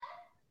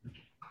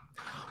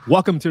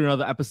Welcome to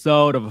another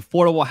episode of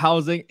Affordable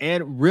Housing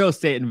and Real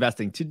Estate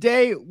Investing.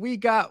 Today, we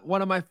got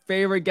one of my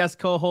favorite guest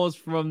co-hosts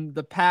from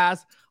the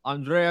past,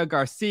 Andrea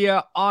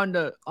Garcia, on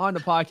the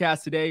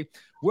podcast today.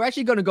 We're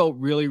actually going to go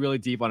really, really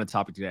deep on the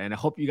topic today, and I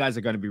hope you guys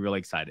are going to be really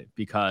excited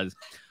because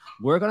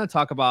we're going to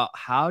talk about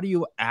how do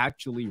you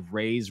actually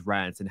raise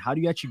rents and how do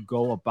you actually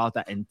go about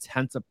that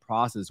intensive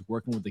process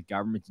working with the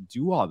government to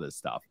do all this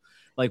stuff.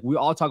 Like we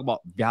all talk about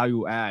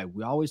value add.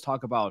 We always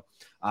talk about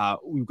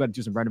we've got to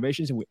do some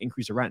renovations and we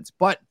increase the rents,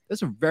 but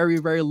there's a very,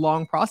 very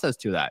long process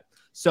to that.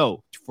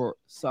 So for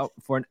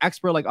an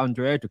expert like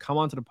Andrea to come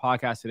onto the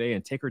podcast today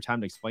and take her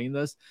time to explain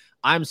this,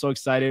 I'm so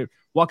excited.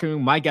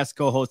 Welcoming my guest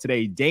co-host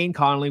today, Dane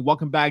Connolly.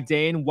 Welcome back,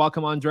 Dane.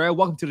 Welcome, Andrea.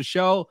 Welcome to the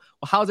show.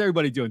 Well, how's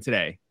everybody doing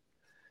today?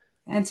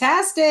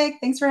 Fantastic.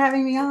 Thanks for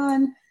having me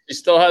on. She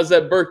still has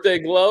that birthday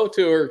glow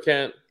to her,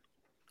 Kent.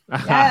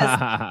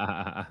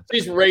 Yes.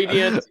 She's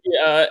radiant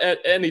at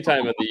any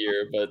time of the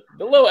year, but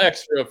a little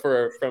extra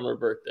from her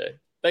birthday.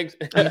 Thanks.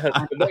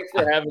 Thanks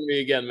for having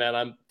me again, man.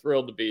 I'm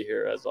thrilled to be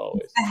here as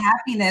always. It's the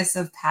happiness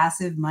of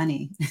passive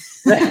money.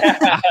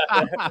 That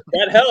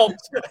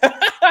helps.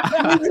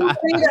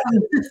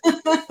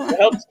 It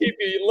helps keep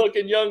you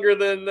looking younger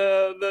than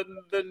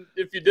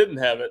if you didn't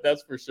have it.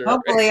 That's for sure.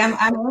 Hopefully, I'm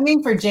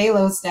aiming for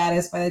J-Lo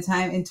status by the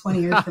time in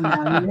 20 years from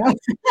now. You know?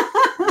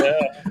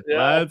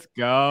 Yeah. Let's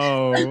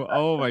go.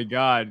 Oh my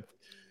God.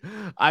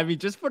 I mean,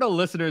 just for the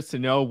listeners to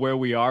know where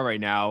we are right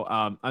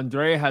now,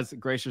 Andrea has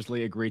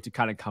graciously agreed to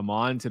kind of come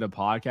on to the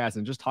podcast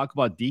and just talk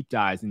about deep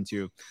dives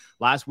into.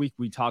 Last week,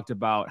 we talked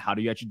about how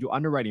do you actually do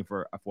underwriting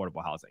for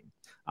affordable housing.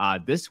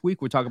 This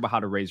week, we're talking about how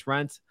to raise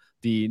rent.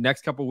 The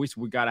next couple of weeks,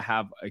 we got to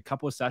have a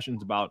couple of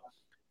sessions about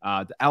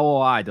the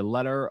LOI, the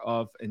letter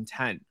of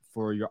intent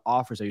for your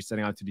offers that you're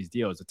sending out to these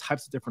deals, the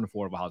types of different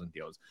affordable housing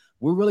deals.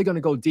 We're really going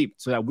to go deep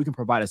so that we can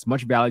provide as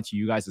much value to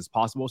you guys as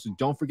possible. So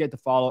don't forget to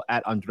follow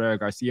at Andrea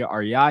Garcia,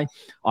 REI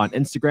on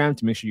Instagram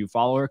to make sure you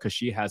follow her because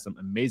she has some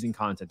amazing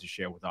content to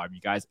share with all of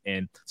you guys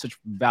and such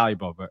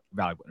valuable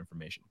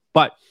information.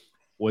 But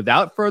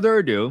without further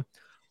ado,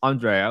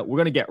 Andrea, we're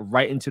going to get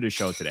right into the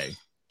show today.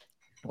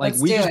 Like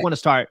we just want to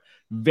start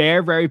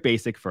very, very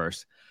basic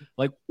first.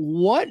 Like,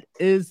 what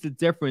is the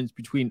difference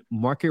between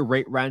market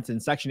rate rents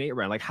and Section 8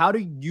 rent? Like, how do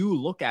you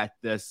look at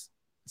this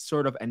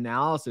sort of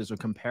analysis or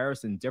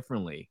comparison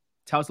differently?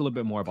 Tell us a little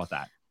bit more about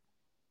that.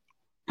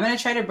 I'm going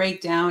to try to break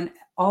down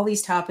all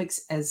these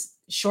topics as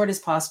short as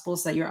possible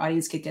so that your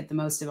audience could get the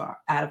most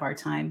out of our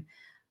time.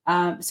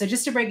 So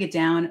just to break it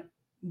down,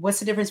 what's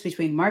the difference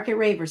between market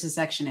rate versus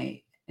Section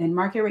 8? In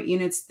market rate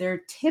units,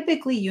 they're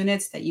typically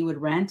units that you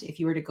would rent if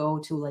you were to go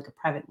to like a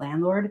private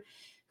landlord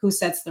who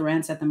sets the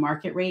rents at the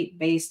market rate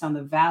based on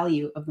the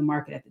value of the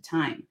market at the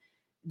time.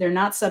 They're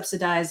not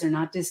subsidized, they're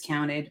not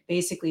discounted,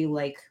 basically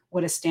like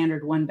what a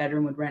standard one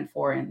bedroom would rent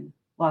for in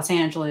Los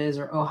Angeles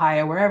or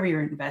Ohio, wherever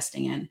you're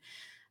investing in.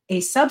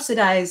 A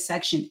subsidized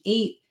Section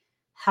 8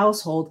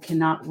 household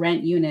cannot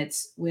rent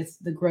units with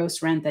the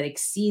gross rent that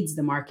exceeds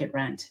the market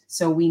rent.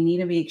 So we need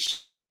to make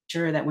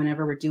sure that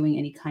whenever we're doing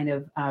any kind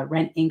of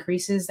rent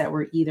increases, that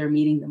we're either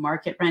meeting the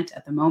market rent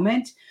at the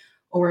moment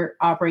or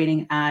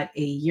operating at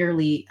a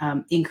yearly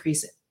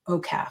increase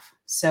OCAF.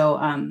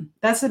 So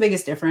that's the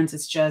biggest difference.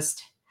 It's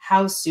just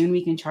how soon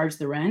we can charge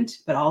the rent,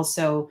 but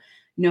also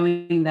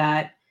knowing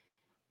that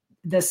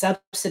the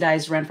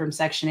subsidized rent from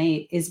Section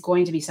 8 is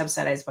going to be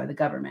subsidized by the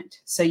government.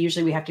 So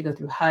usually we have to go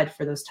through HUD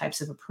for those types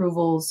of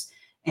approvals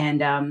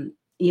and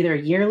either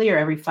yearly or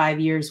every 5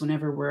 years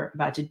whenever we're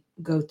about to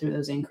go through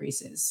those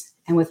increases.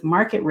 And with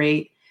market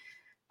rate,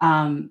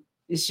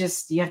 it's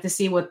just you have to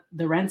see what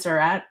the rents are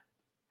at,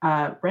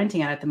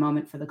 renting at the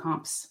moment for the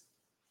comps.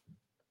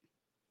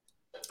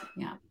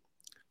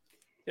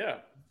 Yeah,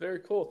 very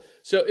cool.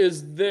 So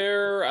is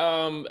there,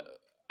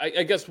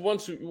 I guess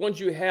once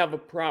you have a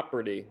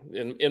property,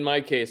 in my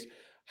case,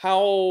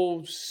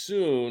 how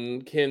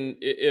soon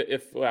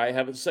if I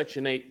have a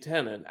Section 8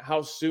 tenant,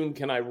 how soon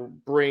can I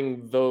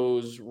bring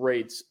those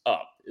rates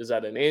up? Is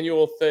that an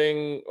annual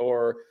thing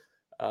or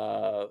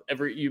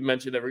you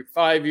mentioned every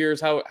 5 years?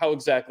 How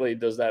exactly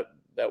does that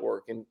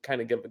work, and kind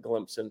of give a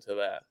glimpse into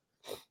that?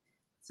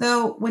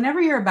 So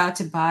whenever you're about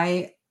to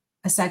buy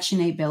a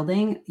Section 8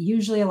 building,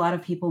 usually a lot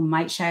of people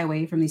might shy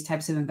away from these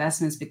types of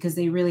investments because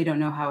they really don't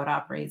know how it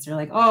operates. They're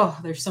like, oh,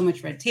 there's so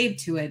much red tape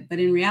to it. But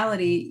in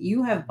reality,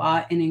 you have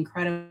bought an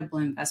incredible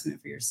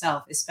investment for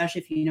yourself,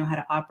 especially if you know how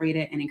to operate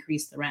it and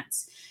increase the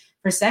rents.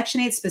 For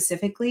Section 8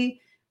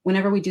 specifically,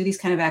 whenever we do these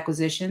kind of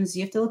acquisitions,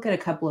 you have to look at a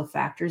couple of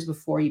factors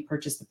before you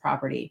purchase the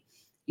property.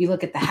 You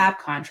look at the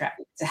HAP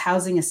contract. It's a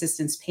housing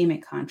assistance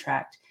payment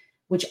contract,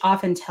 which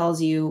often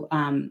tells you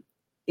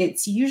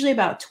it's usually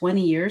about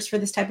 20 years for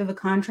this type of a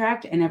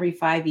contract. And every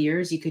 5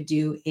 years, you could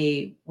do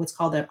what's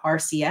called an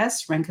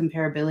RCS, rent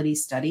comparability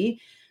study,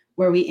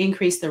 where we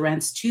increase the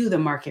rents to the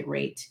market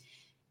rate.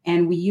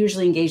 And we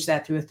usually engage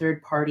that through a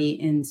third-party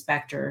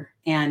inspector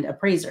and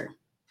appraiser.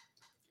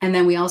 And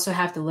then we also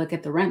have to look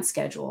at the rent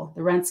schedule.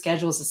 The rent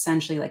schedule is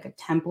essentially like a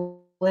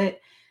template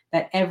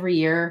that every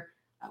year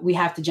we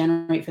have to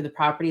generate for the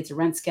property. It's a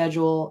rent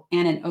schedule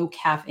and an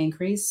OCAF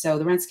increase. So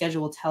the rent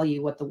schedule will tell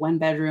you what the 1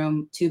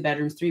 bedroom, 2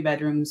 bedrooms, 3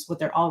 bedrooms, what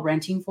they're all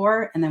renting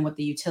for, and then what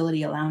the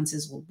utility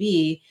allowances will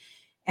be.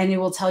 And it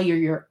will tell you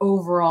your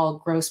overall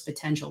gross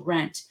potential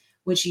rent,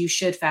 which you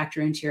should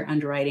factor into your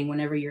underwriting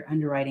whenever you're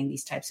underwriting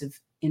these types of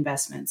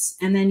investments.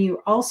 And then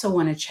you also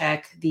want to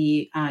check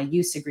the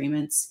use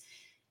agreements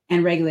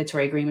and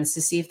regulatory agreements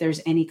to see if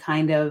there's any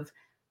kind of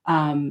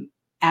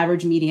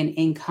average median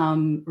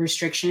income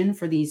restriction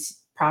for these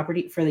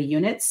property, for the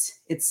units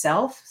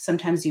itself.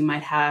 Sometimes you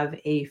might have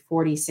a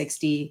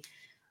 40-60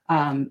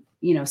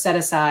 set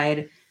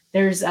aside.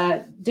 There's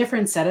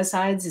different set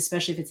asides,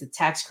 especially if it's a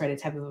tax credit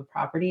type of a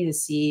property, to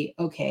see,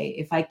 okay,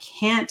 if I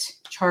can't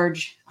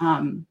charge,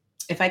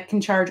 if I can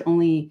charge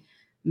only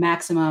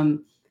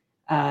maximum,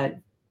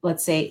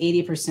 let's say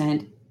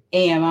 80%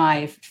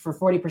 AMI for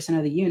 40%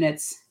 of the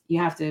units, you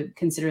have to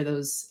consider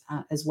those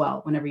as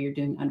well whenever you're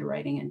doing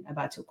underwriting and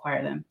about to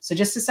acquire them. So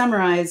just to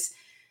summarize,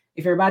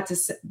 if you're about to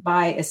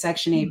buy a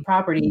Section 8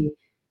 property,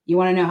 you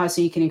want to know how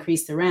soon you can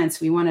increase the rents.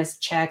 We want to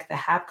check the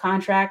HAP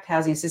contract,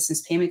 Housing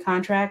Assistance Payment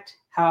Contract,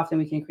 how often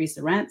we can increase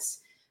the rents,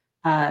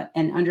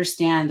 and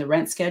understand the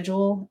rent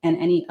schedule and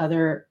any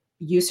other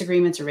use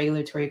agreements or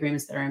regulatory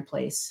agreements that are in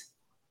place.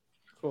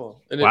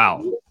 Cool. And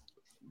wow.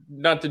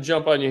 Not to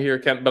jump on you here,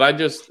 Kent, but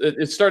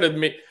it started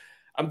me.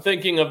 I'm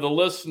thinking of the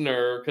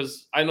listener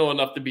because I know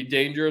enough to be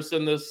dangerous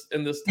in this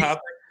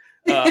topic.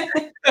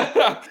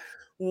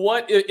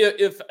 What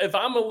if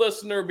I'm a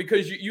listener,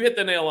 because you hit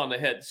the nail on the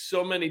head.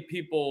 So many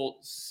people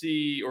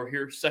see or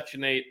hear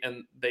Section 8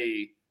 and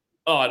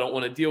I don't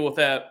want to deal with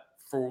that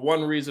for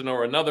one reason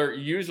or another.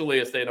 Usually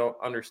it's they don't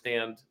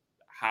understand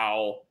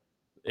how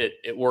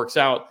it works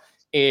out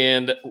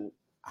and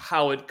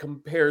how it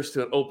compares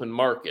to an open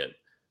market.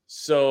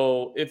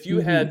 So if you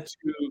had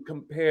to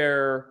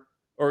compare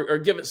or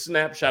give it a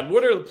snapshot,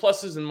 what are the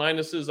pluses and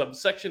minuses of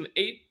Section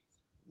 8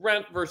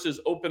 rent versus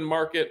open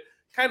market?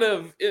 Kind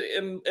of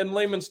in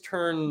layman's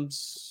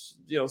terms,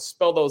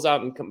 spell those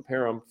out and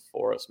compare them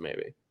for us,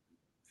 maybe.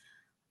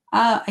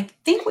 I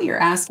think what you're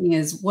asking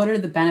is, what are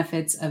the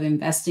benefits of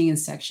investing in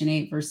Section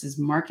 8 versus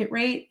market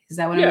rate? Is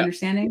that what I'm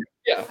understanding?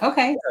 Yeah.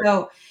 Okay.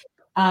 So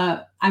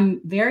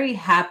I'm very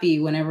happy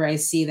whenever I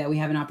see that we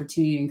have an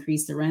opportunity to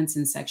increase the rents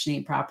in Section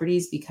 8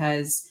 properties,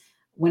 because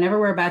whenever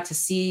we're about to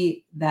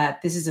see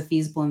that this is a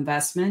feasible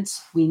investment,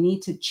 we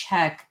need to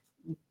check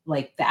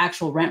like the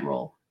actual rent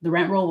roll. The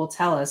rent roll will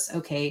tell us,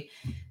 okay,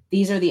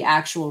 these are the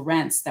actual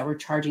rents that we're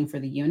charging for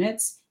the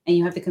units. And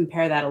you have to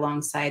compare that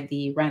alongside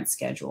the rent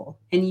schedule.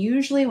 And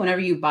usually whenever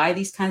you buy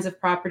these kinds of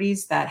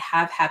properties that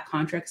have HAP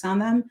contracts on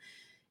them,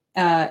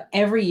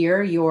 every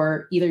year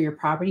either your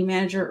property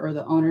manager or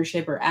the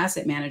ownership or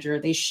asset manager,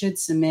 they should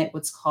submit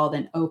what's called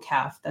an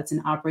OCAF. That's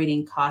an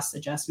operating cost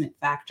adjustment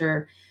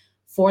factor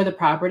for the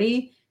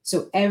property.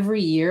 So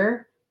every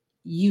year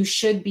you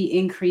should be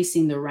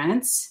increasing the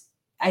rents.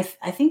 I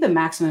think the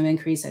maximum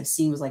increase I've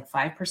seen was like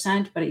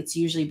 5%, but it's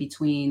usually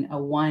between a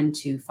 1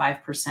 to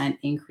 5%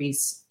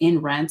 increase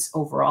in rents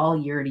overall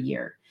year to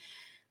year.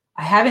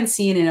 I haven't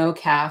seen an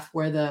OCAF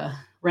where the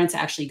rents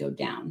actually go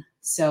down.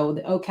 So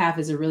the OCAF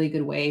is a really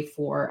good way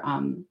for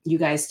you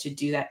guys to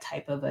do that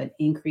type of an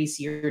increase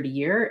year to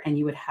year, and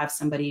you would have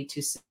somebody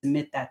to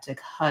submit that to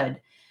HUD.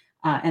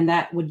 And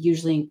that would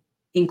usually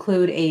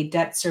include a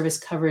debt service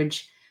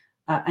coverage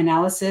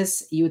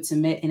analysis. You would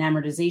submit an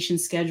amortization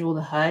schedule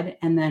to HUD.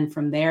 And then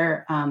from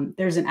there,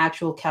 there's an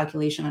actual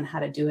calculation on how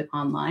to do it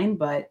online,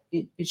 but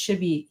it should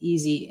be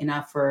easy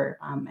enough for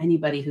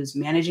anybody who's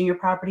managing your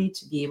property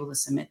to be able to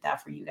submit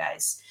that for you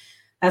guys.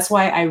 That's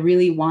why I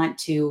really want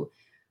to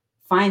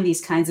find these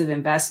kinds of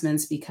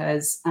investments,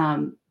 because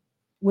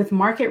with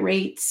market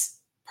rates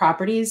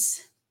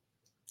properties,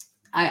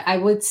 I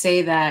would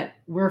say that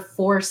we're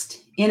forced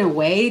in a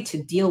way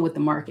to deal with the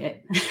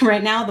market.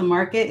 Right now, the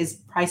market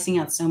is pricing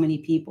out so many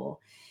people.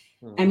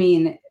 I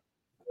mean,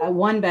 a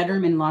 1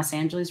 bedroom in Los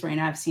Angeles right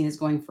now I've seen is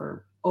going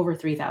for over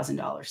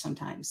 $3,000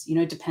 sometimes.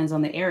 It depends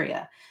on the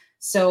area.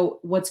 So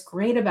what's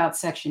great about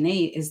Section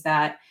 8 is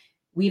that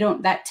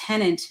that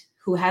tenant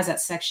who has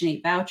that Section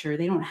 8 voucher,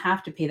 they don't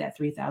have to pay that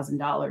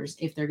 $3,000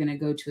 if they're going to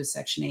go to a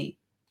Section 8,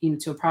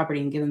 to a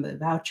property and give them the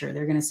voucher.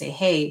 They're going to say,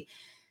 hey,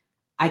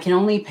 I can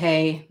only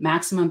pay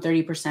maximum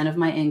 30% of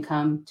my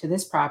income to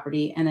this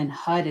property. And then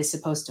HUD is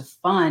supposed to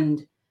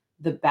fund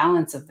the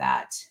balance of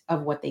that,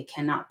 of what they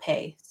cannot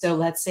pay. So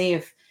let's say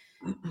if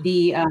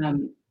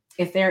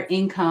their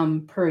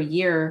income per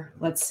year,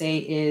 let's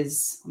say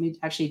let me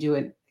actually do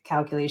a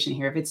calculation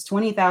here. If it's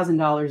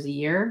 $20,000 a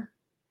year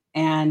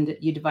and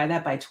you divide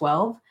that by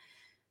 12,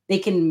 they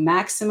can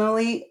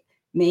maximally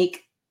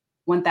make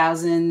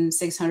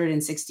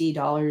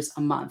 $1,660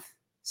 a month.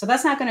 So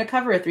that's not going to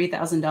cover a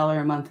 $3,000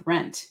 a month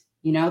rent.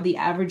 The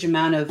average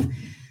amount of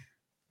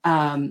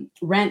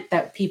rent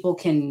that people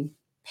can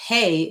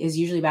pay is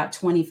usually about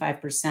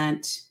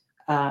 25%.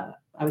 I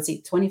would say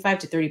 25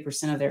 to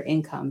 30% of their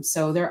income.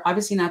 So they're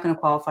obviously not going to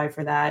qualify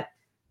for that.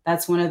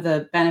 That's one of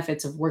the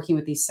benefits of working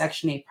with these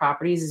Section 8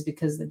 properties, is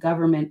because the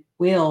government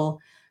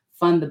will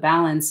fund the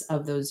balance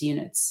of those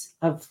units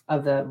of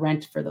the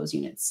rent for those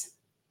units.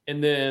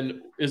 And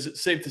then, is it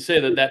safe to say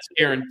that that's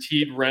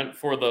guaranteed rent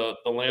for the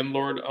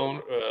landlord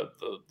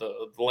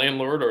the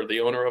landlord or the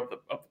owner of the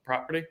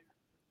property?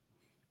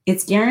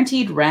 It's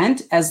guaranteed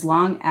rent as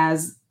long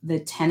as the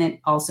tenant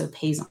also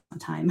pays on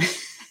time.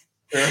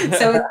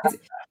 So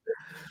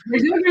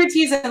there's no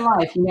guarantees in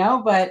life,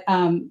 but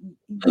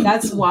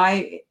that's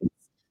why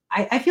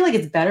I feel like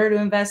it's better to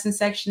invest in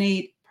Section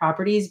 8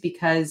 properties,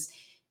 because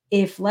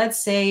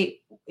let's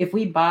say if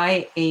we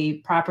buy a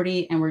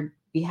property and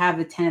we have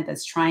the tenant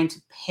that's trying to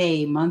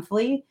pay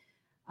monthly,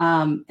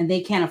 and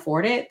they can't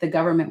afford it, the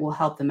government will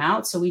help them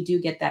out. So we do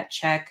get that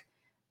check.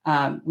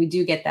 We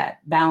do get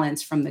that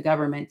balance from the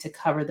government to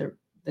cover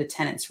the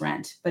tenant's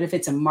rent. But if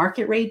it's a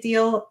market rate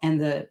deal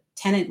and the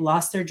tenant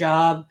lost their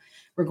job,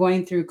 we're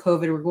going through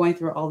COVID, we're going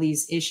through all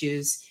these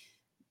issues,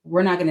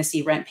 we're not going to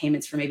see rent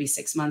payments for maybe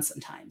 6 months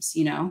sometimes,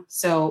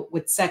 So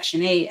with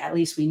Section 8, at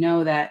least we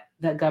know that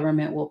the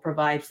government will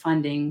provide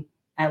funding,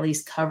 at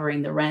least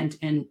covering the rent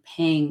and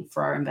paying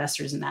for our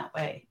investors in that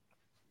way.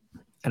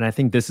 And I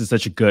think this is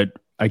such a good,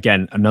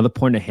 again, another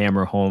point to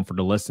hammer home for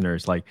the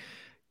listeners. Like,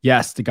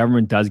 yes, the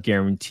government does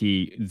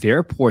guarantee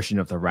their portion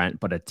of the rent,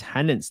 but a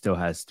tenant still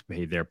has to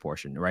pay their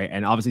portion, right?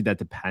 And obviously that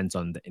depends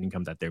on the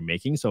income that they're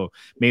making. So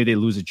maybe they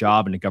lose a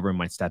job and the government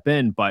might step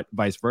in, but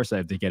vice versa,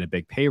 if they get a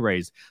big pay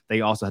raise,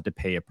 they also have to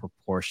pay a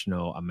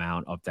proportional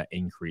amount of that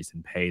increase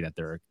in pay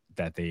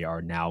that they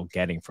are now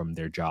getting from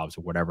their jobs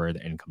or whatever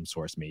the income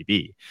source may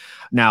be.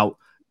 Now,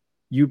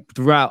 you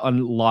threw out a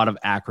lot of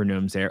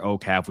acronyms there,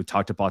 OCAF. We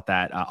talked about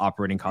that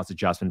operating cost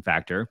adjustment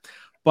factor,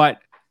 but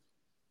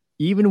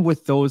even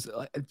with those,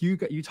 you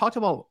talked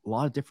about a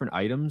lot of different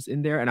items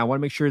in there. And I want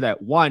to make sure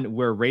that, one,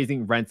 we're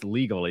raising rents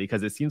legally,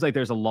 because it seems like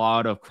there's a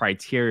lot of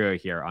criteria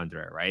here,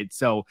 Andrea, right?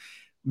 So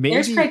maybe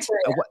there's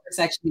criteria for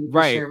Section 8,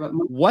 right. Sure, but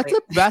what's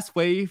the best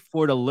way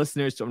for the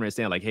listeners to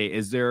understand? Like, hey,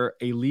 is there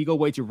a legal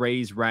way to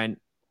raise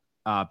rent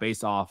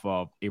based off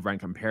of a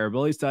rent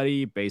comparability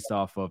study, based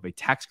off of a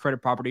tax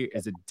credit property?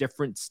 Is it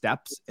different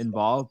steps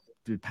involved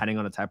depending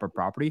on the type of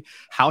property?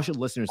 How should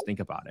listeners think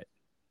about it?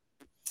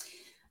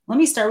 Let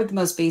me start with the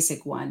most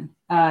basic one.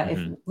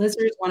 If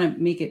listeners want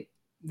to make it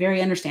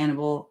very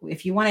understandable,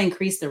 if you want to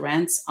increase the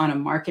rents on a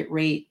market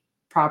rate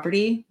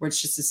property, where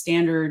it's just a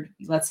standard,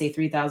 let's say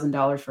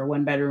 $3,000 for a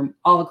 1-bedroom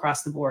all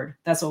across the board,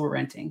 that's what we're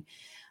renting,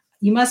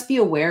 you must be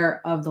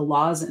aware of the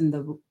laws and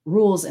the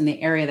rules in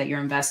the area that you're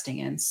investing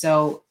in.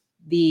 So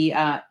the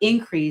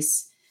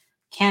increase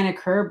can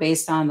occur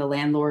based on the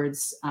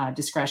landlord's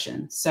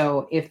discretion.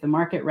 So if the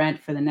market rent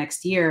for the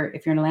next year,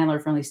 if you're in a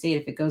landlord-friendly state,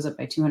 if it goes up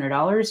by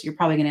 $200, you're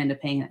probably going to end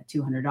up paying that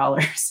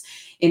 $200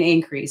 in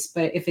increase.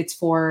 But if it's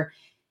for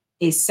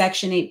a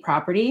Section 8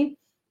 property,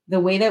 the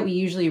way that we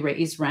usually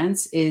raise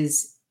rents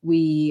is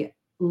we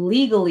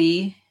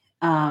legally,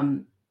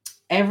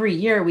 every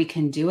year we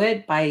can do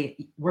it by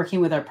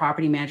working with our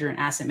property manager and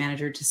asset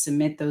manager to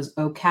submit those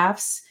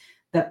OCAFs,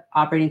 the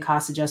operating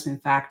cost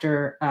adjustment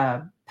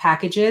factor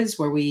packages,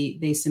 where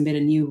they submit a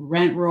new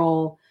rent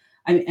roll,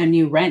 a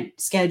new rent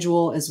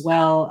schedule as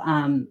well.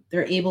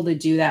 They're able to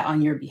do that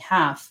on your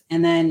behalf.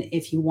 And then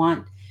if you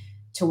want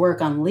to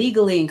work on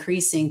legally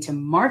increasing to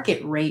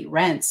market rate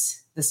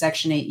rents, the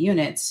Section 8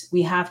 units,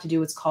 we have to do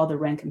what's called a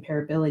rent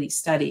comparability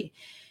study.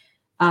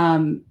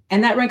 And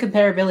that rent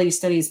comparability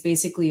study is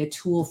basically a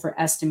tool for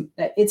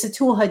it's a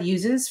tool HUD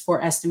uses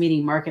for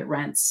estimating market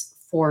rents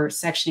for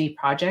Section 8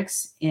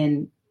 projects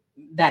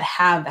that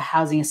have the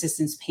housing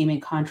assistance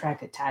payment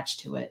contract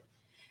attached to it.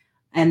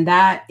 And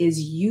that is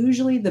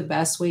usually the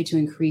best way to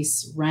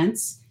increase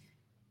rents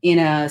in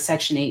a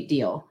Section 8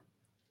 deal.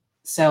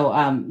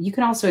 So you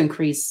can also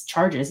increase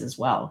charges as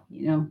well.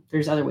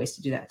 There's other ways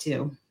to do that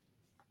too.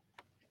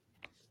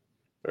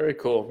 Very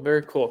cool.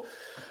 Very cool.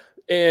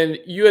 And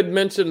you had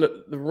mentioned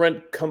the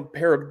rent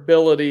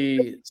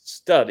comparability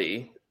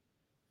study.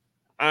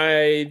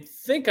 I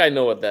think I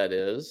know what that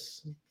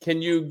is.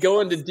 Can you go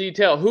into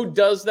detail? Who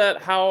does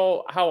that?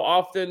 How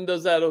often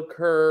does that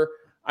occur?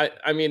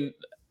 I mean,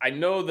 I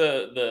know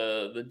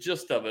the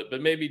gist of it,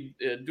 but maybe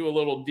do a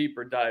little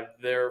deeper dive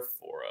there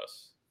for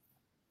us.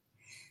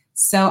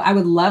 So I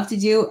would love to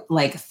do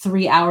like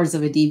 3 hours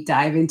of a deep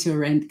dive into a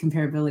rent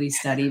comparability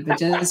study, but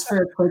just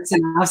for a quick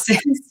synopsis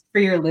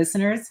for your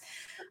listeners.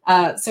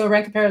 So a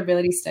rent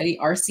comparability study,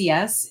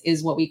 RCS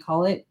is what we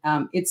call it.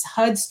 It's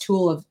HUD's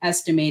tool of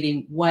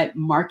estimating what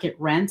market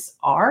rents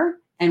are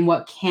and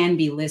what can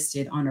be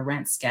listed on a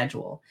rent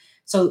schedule.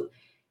 So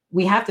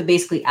we have to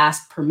basically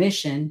ask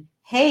permission.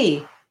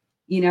 Hey,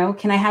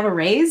 can I have a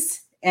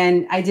raise?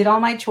 And I did all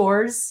my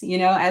chores,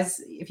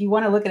 as if you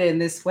want to look at it in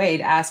this way,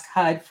 to ask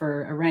HUD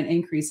for a rent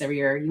increase every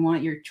year, you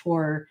want your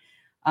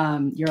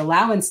your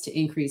allowance to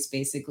increase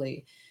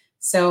basically.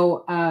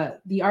 So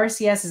the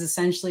RCS is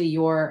essentially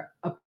your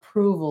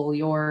approval,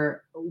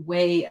 your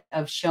way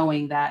of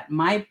showing that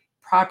my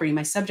property,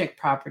 my subject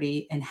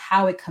property, and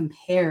how it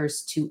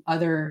compares to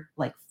other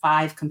like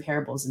 5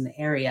 comparables in the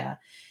area.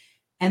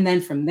 And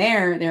then from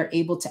there, they're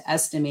able to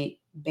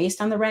estimate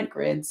based on the rent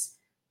grids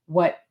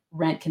what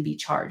rent can be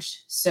charged.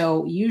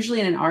 So usually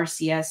in an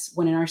RCS,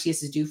 when an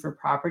RCS is due for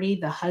property,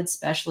 the HUD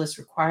specialists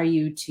require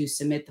you to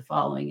submit the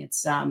following.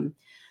 It's a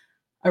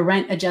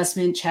rent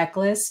adjustment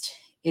checklist.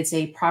 It's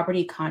a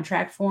property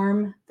contract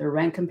form, the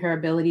rent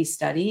comparability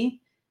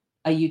study,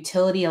 a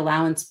utility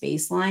allowance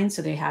baseline.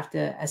 So they have to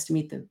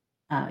estimate the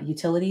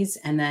utilities,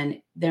 and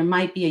then there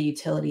might be a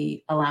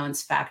utility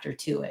allowance factor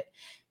to it.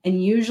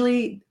 And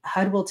usually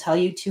HUD will tell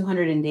you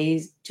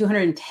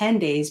 210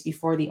 days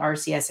before the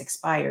RCS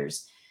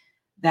expires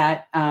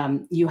that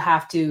you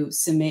have to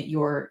submit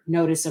your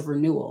notice of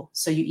renewal.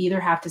 So you either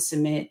have to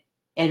submit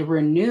a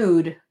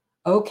renewed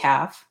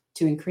OCAF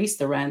to increase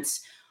the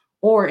rents,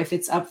 or if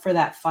it's up for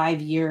that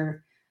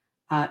 5-year,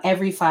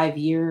 every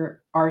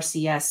 5-year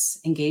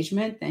RCS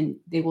engagement, then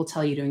they will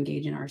tell you to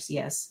engage in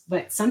RCS.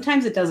 But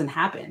sometimes it doesn't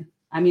happen.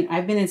 I mean,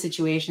 I've been in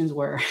situations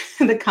where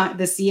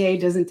the CA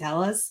doesn't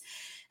tell us,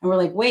 and we're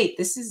like, wait,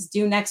 this is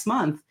due next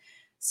month.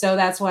 So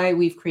that's why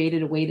we've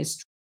created a way to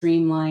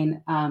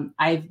streamline.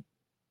 I've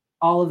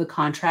all of the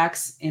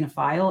contracts in a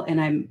file,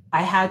 and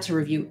I had to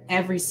review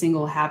every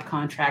single HAP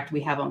contract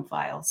we have on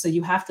file. So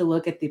you have to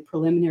look at the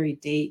preliminary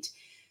date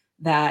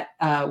that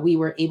we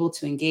were able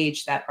to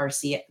engage that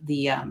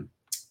the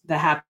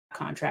HAP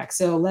contract.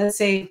 So let's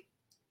say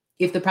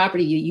if the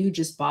property you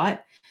just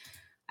bought,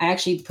 I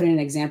actually put in an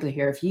example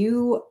here. If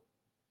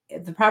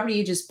the property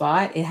you just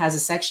bought, it has a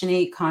Section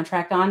 8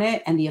 contract on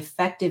it, and the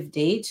effective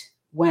date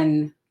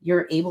when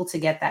you're able to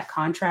get that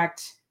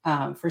contract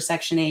for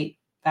Section 8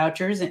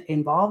 vouchers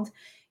involved,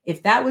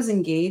 if that was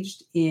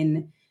engaged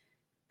in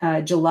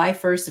July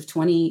 1st of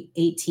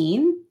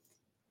 2018,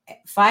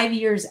 5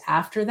 years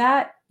after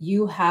that,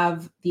 you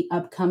have the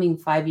upcoming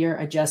 5-year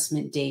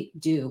adjustment date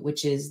due,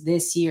 which is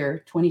this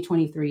year,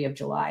 2023 of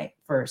July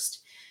 1st.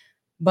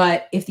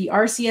 But if the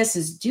RCS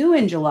is due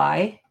in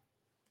July,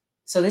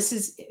 so the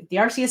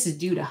RCS is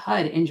due to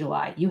HUD in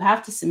July, you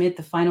have to submit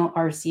the final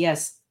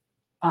RCS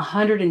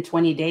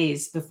 120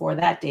 days before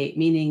that date,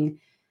 meaning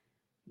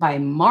by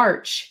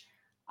March,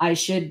 I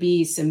should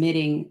be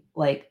submitting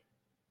the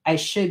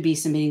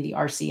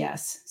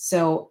RCS.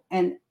 So,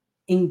 and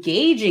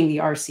engaging the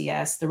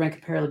RCS, the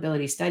rent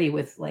comparability study,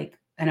 with like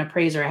an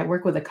appraiser. I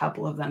work with a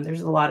couple of them.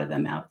 There's a lot of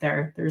them out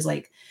there. There's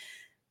like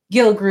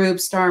Gill Group,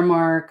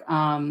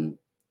 Starmark.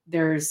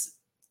 There's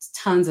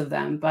tons of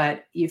them.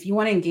 But if you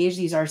want to engage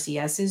these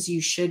RCSs, you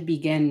should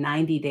begin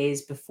 90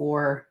 days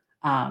before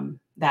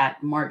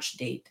that March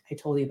date I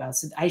told you about.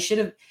 So I should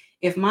have,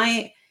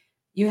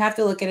 you have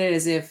to look at it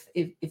as if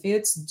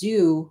it's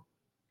due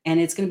and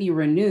it's going to be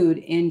renewed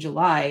in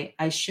July,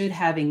 I should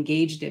have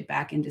engaged it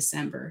back in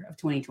December of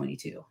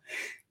 2022.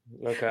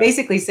 Okay.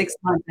 Basically 6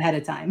 months ahead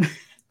of time.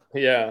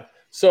 Yeah.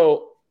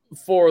 So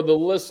for the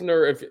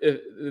listener, if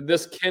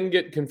this can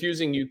get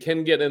confusing, you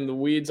can get in the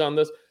weeds on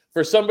this.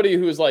 For somebody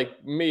who's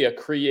like me, a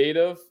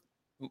creative,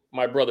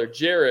 my brother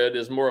Jared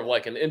is more of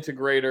like an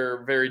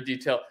integrator, very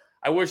detailed.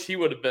 I wish he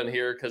would have been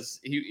here because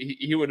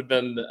he would have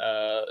been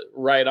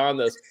right on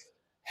this.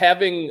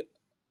 Having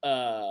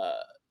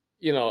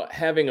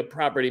a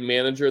property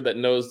manager that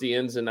knows the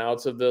ins and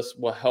outs of this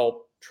will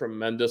help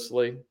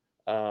tremendously.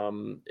 I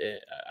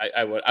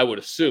would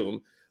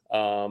assume,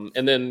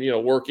 and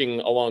then working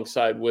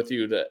alongside with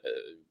you to.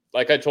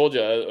 Like I told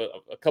you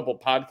a couple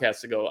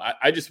podcasts ago,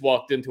 I just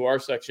walked into our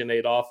Section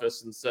 8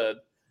 office and said,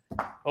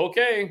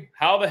 "Okay,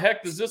 how the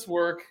heck does this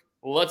work?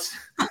 I want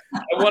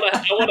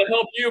to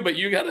help you, but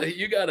you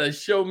gotta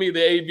show me the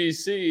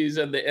ABCs,"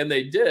 and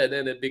they did,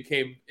 and it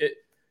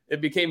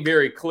became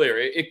very clear.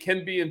 It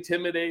can be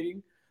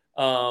intimidating,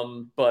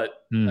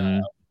 but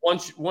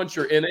once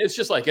you're in it, it's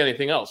just like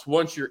anything else.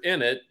 Once you're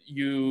in it,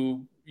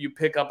 you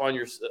pick up on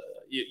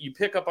you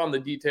pick up on the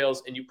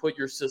details and you put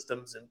your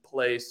systems in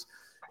place.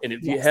 And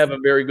if you have a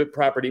very good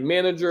property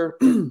manager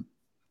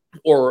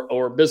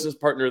or business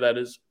partner that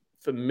is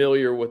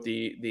familiar with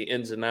the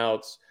ins and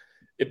outs,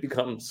 it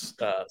becomes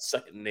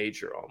second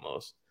nature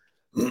almost.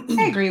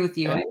 I agree with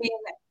you. I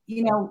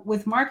mean,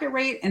 with market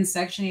rate and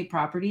Section 8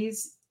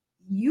 properties,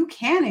 you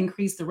can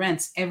increase the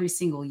rents every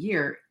single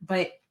year,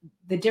 but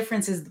the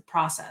difference is the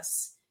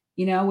process.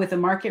 With a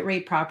market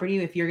rate property,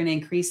 if you're going to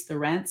increase the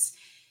rents,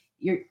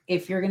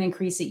 if you're going to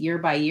increase it year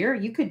by year,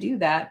 you could do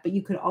that, but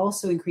you could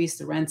also increase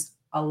the rents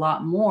a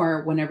lot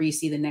more whenever you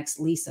see the next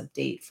lease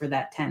update for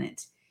that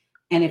tenant.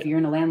 And if you're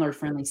in a landlord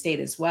friendly state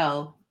as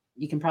well,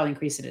 you can probably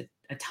increase it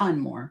a ton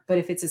more. But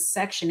if it's a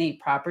Section 8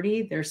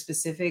 property, there's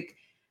specific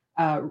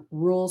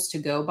rules to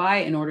go by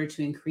in order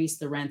to increase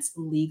the rents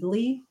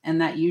legally. And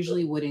that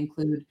usually would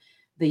include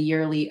the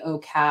yearly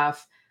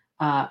OCAF,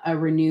 a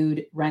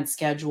renewed rent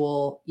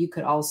schedule. You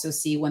could also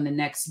see when the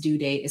next due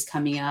date is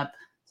coming up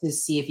to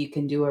see if you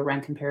can do a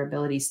rent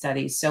comparability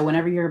study. So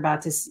whenever you're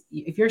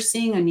if you're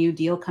seeing a new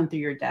deal come through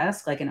your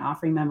desk, like an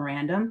offering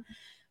memorandum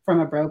from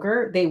a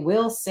broker, they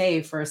will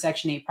say for a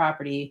Section 8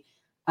 property,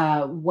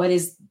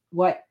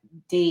 what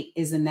date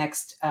is the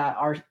next,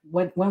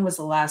 when was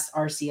the last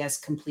RCS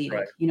completed?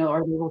 Right.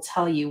 Or they will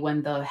tell you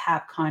when the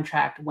HAP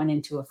contract went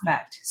into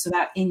effect. So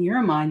that in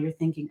your mind, you're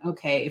thinking,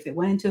 okay, if it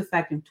went into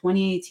effect in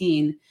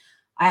 2018,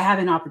 I have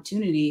an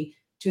opportunity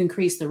to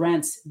increase the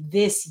rents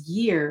this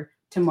year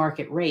to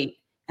market rate.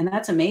 And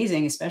that's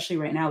amazing, especially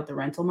right now with the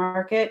rental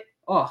market.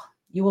 Oh,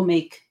 you will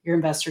make your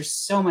investors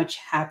so much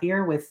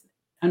happier with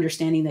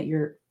understanding that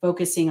you're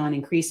focusing on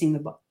increasing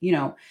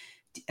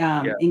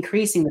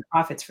increasing the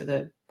profits for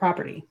the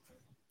property.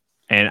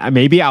 And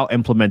maybe I'll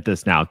implement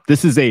this now.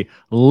 This is a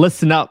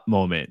listen up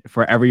moment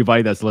for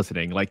everybody that's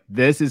listening. Like,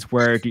 this is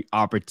where the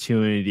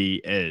opportunity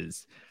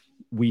is.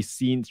 We've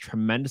seen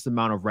tremendous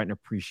amount of rent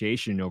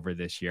appreciation over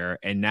this year.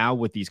 And now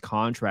with these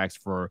contracts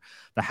for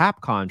the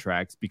HAP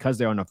contracts, because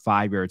they're on a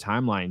 5-year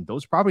timeline,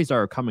 those properties that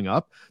are coming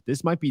up,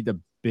 this might be the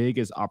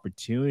biggest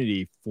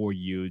opportunity for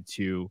you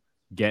to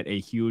get a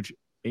huge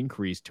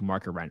increase to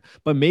market rent.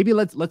 But maybe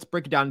let's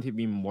break it down to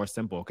be more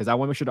simple, because I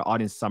want to make sure the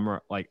audience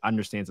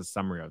understands the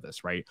summary of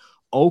this, right?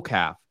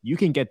 OCAF, you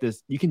can get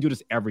this, you can do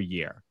this every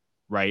year,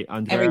 right,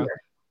 Andrea? Every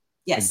year.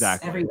 Yes,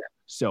 exactly. Every year.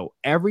 So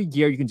every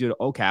year you can do the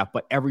OCAF,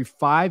 but every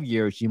 5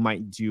 years you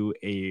might do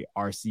a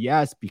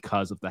RCS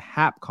because of the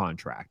HAP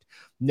contract.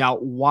 Now,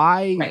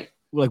 why? Right.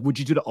 Like, would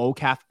you do the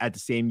OCAF at the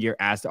same year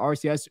as the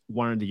RCS,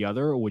 one or the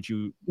other, or would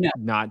you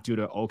not do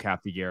the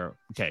OCAF the year?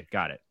 Okay,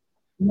 got it.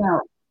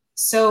 No.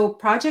 So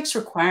projects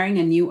requiring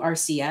a new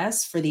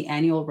RCS for the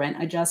annual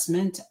rent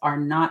adjustment are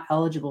not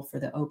eligible for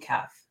the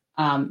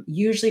OCAF.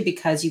 Usually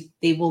because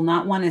they will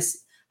not want to,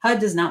 HUD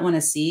does not want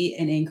to see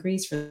an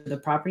increase for the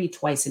property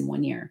twice in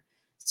 1 year.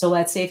 So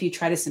let's say if you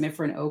try to submit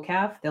for an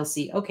OCAF, they'll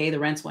see, okay, the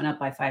rents went up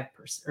by 5%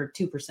 or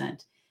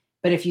 2%.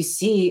 But if you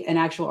see an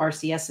actual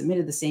RCS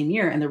submitted the same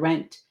year and the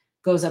rent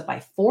goes up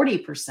by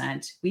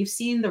 40%, we've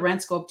seen the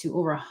rents go up to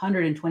over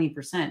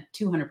 120%,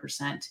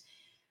 200%.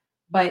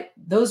 But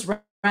those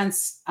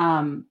rents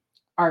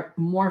are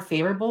more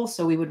favorable.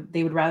 So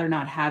they would rather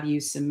not have you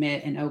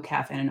submit an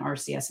OCAF and an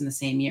RCS in the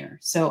same year.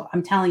 So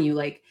I'm telling you,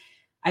 like,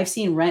 I've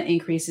seen rent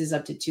increases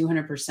up to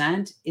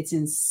 200%. It's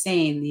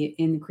insane the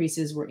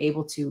increases we're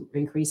able to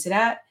increase it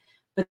at,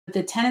 but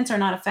the tenants are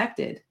not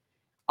affected.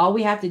 All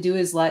we have to do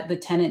is let the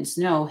tenants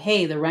know,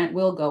 hey, the rent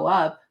will go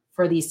up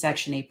for these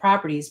Section 8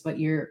 properties, but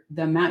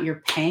the amount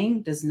you're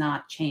paying does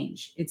not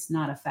change. It's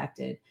not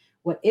affected.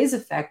 What is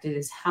affected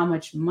is how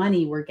much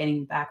money we're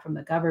getting back from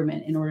the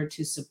government in order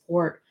to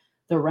support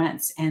the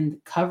rents and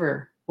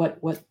cover what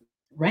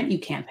rent you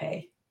can't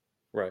pay.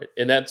 Right.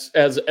 And that's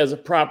as a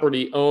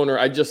property owner,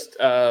 I just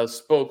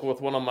spoke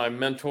with one of my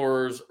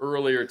mentors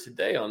earlier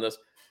today on this.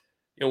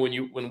 You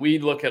know, when we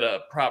look at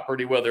a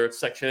property, whether it's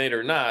Section 8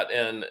 or not,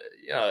 and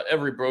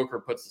every broker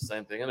puts the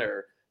same thing in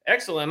there.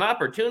 Excellent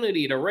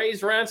opportunity to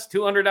raise rents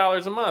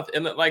 $200 a month.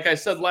 And like I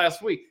said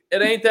last week,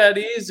 it ain't that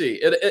easy.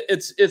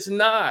 It's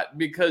not,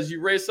 because you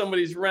raise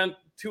somebody's rent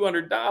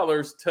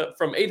 $200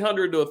 from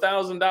 $800 to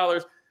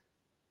 $1,000.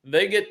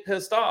 They get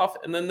pissed off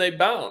and then they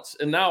bounce.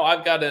 And now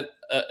I've got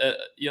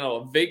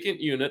a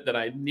vacant unit that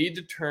I need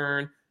to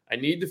turn. I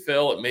need to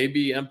fill. It may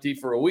be empty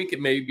for a week.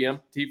 It may be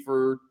empty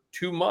for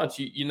 2 months.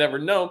 You never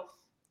know.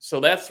 So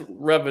that's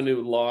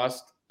revenue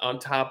lost on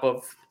top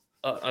of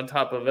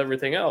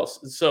everything else.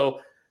 So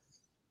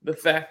the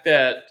fact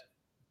that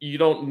you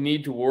don't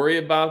need to worry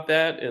about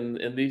that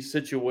in these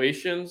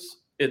situations,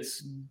 it's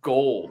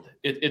gold.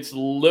 It's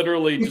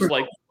literally just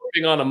like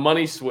on a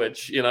money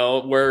switch,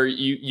 where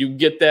you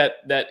get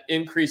that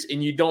increase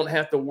and you don't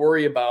have to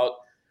worry about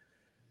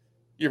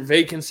your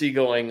vacancy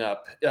going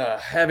up,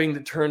 having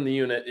to turn the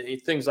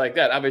unit, things like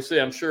that.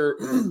 Obviously, I'm sure,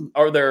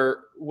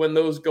 when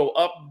those go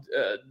up,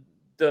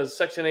 does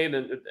Section 8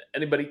 and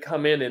anybody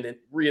come in and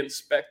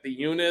reinspect the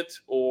unit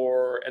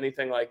or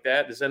anything like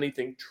that? Is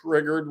anything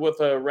triggered with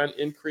a rent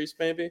increase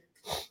maybe?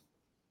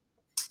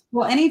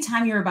 Well,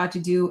 anytime you're about to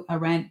do a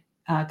rent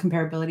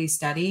comparability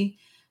study,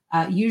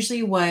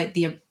 usually what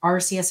the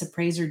RCS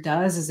appraiser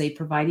does is they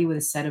provide you with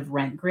a set of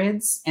rent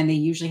grids, and they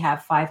usually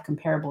have 5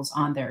 comparables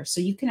on there.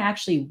 So you can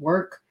actually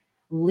work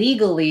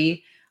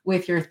legally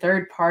with your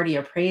third-party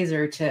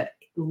appraiser to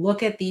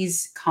look at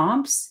these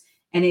comps,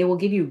 and it will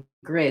give you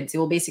grids. It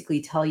will basically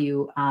tell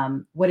you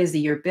what is the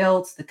year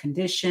built, the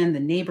condition, the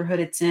neighborhood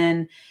it's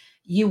in.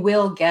 You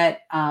will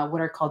get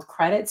what are called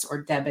credits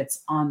or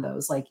debits on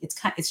those. Like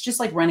it's just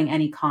like running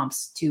any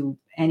comps to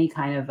any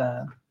kind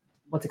of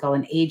what they call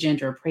an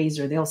agent or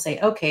appraiser. They'll say,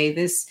 okay,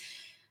 this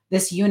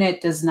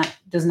unit does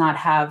not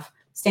have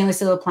stainless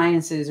steel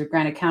appliances or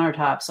granite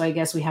countertops, so I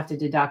guess we have to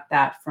deduct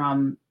that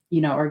from,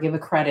 or give a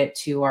credit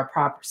to our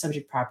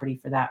subject property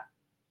for that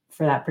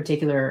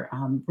particular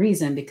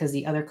reason, because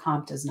the other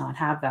comp does not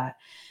have that.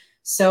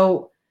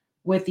 So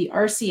with the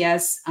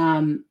RCS,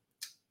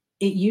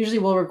 it usually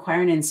will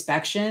require an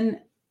inspection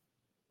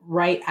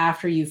right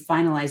after you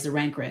finalize the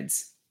rent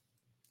grids.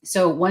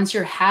 So once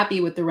you're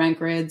happy with the rent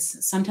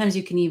grids, sometimes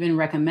you can even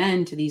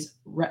recommend to these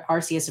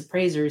RCS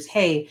appraisers,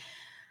 hey,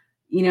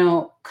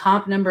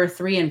 comp number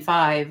 3 and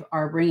 5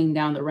 are bringing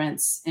down the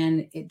rents,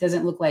 and it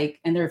doesn't look like,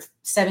 and they're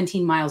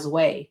 17 miles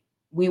away.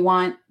 We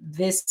want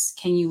this.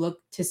 Can you look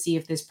to see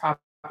if this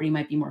property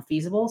might be more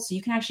feasible? So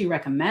you can actually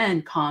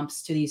recommend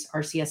comps to these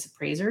RCS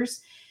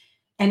appraisers,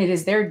 and it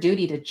is their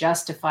duty to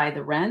justify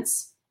the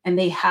rents, and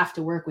they have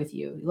to work with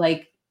you.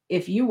 Like,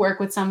 if you work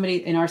with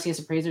somebody, an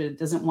RCS appraiser that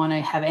doesn't want to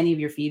have any of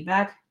your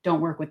feedback, don't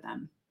work with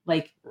them.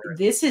 Like,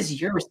 this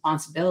is your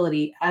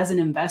responsibility as an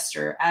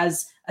investor,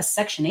 as a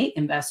Section 8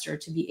 investor,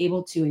 to be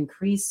able to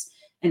increase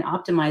and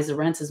optimize the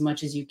rents as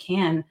much as you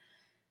can.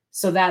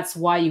 So that's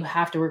why you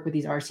have to work with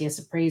these RCS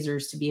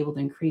appraisers to be able to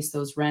increase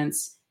those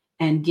rents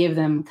and give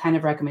them kind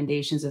of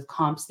recommendations of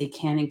comps they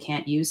can and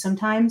can't use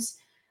sometimes.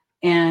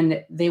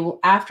 And they will,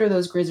 after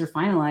those grids are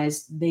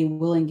finalized, they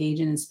will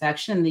engage in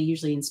inspection. They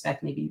usually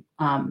inspect maybe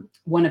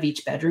one of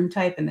each bedroom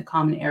type in the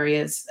common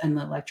areas and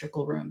the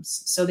electrical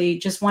rooms. So they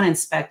just want to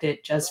inspect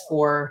it just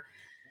for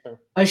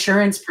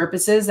assurance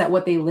purposes that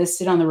what they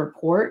listed on the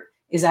report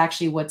is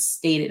actually what's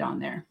stated on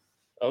there.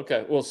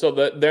 Okay. Well, so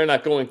they're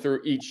not going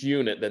through each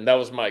unit then. That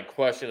was my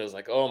question, is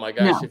like, oh my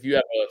gosh, No. if you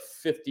have a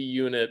 50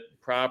 unit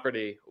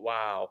property,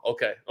 wow.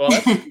 Okay. Well,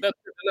 that's good to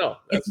know.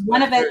 It's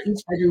one of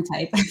each bedroom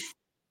type.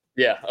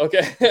 Yeah.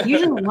 Okay.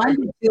 Usually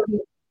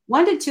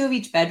one to two of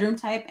each bedroom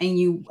type. And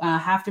you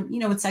have to,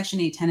 with Section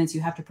 8 tenants,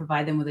 you have to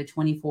provide them with a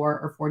 24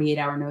 or 48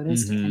 hour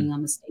notice, depending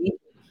on the state.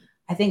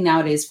 I think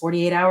nowadays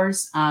 48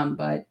 hours,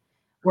 but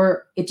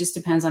it just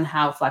depends on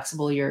how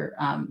flexible your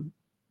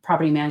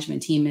property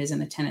management team is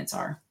and the tenants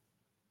are.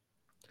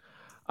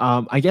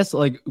 I guess,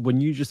 like,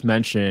 when you just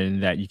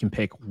mentioned that you can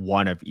pick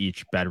one of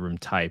each bedroom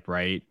type,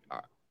 right?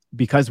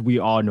 Because we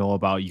all know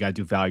about, you got to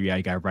do value add,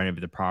 you got to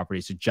renovate the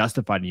property to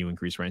justify the new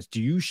increased rents. Do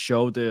you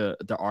show the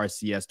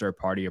RCS third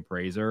party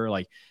appraiser,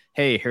 like,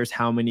 hey, here's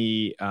how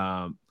many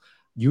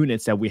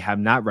units that we have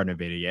not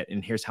renovated yet,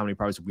 and here's how many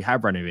properties we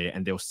have renovated,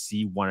 and they'll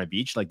see one of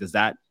each? Like, does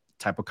that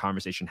type of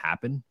conversation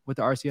happen with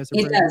the RCS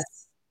appraiser? It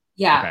does.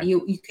 Yeah, okay.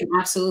 You can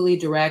absolutely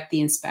direct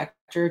the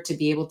inspector to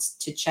be able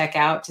to check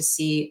out to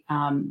see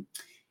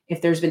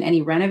if there's been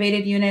any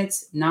renovated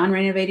units,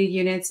 non-renovated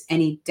units,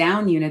 any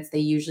down units. They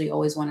usually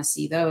always want to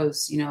see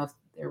those, if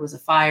there was a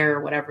fire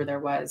or whatever there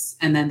was,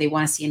 and then they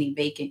want to see any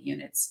vacant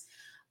units.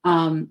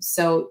 But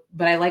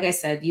like I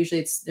said,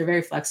 usually they're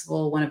very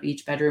flexible, one of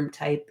each bedroom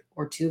type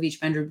or two of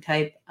each bedroom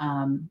type.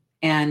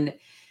 And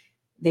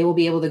they will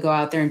be able to go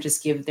out there and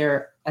just give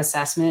their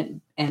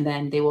assessment, and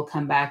then they will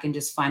come back and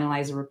just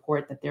finalize a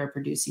report that they're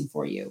producing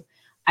for you.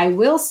 I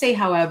will say,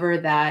 however,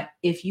 that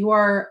if you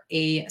are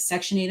a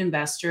Section 8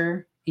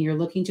 investor and you're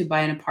looking to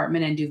buy an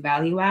apartment and do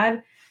value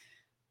add,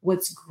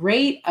 what's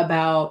great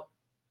about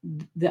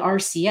the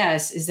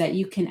RCS is that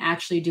you can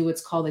actually do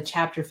what's called a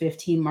Chapter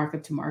 15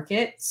 markup to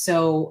market.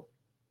 So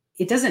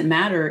it doesn't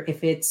matter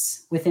if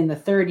it's within the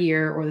third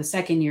year or the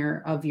second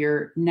year of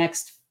your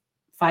next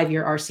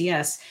 5-year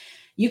RCS.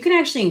 You can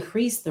actually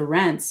increase the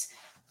rents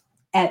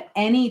at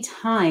any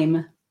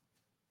time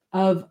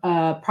of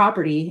a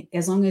property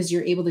as long as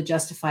you're able to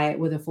justify it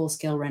with a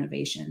full-scale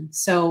renovation.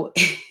 So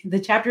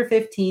the Chapter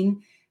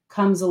 15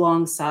 comes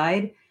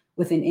alongside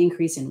with an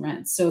increase in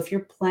rent. So if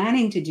you're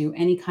planning to do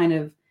any kind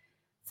of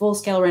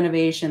full-scale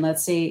renovation,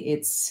 let's say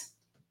it's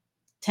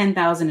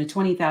 $10,000 to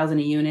 $20,000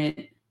 a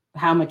unit,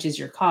 how much is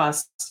your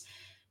cost?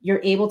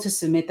 You're able to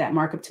submit that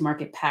markup to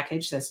market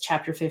package, that's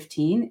Chapter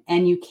 15,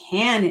 and you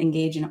can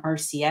engage in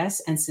RCS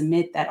and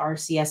submit that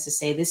RCS to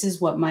say, this is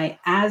what my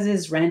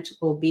as-is rent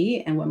will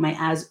be and what my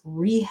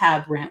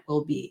as-rehab rent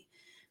will be.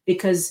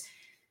 Because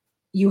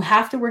you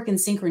have to work in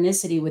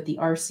synchronicity with the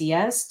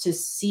RCS to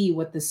see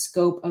what the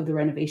scope of the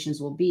renovations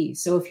will be.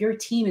 So if your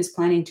team is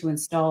planning to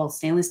install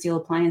stainless steel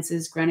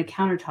appliances, granite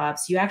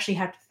countertops, you actually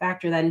have to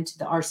factor that into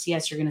the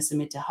RCS you're going to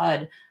submit to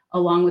HUD,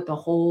 along with the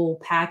whole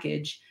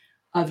package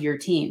of your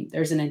team.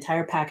 There's an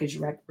entire package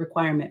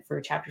requirement for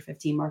a Chapter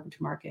 15 market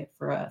to market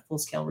for a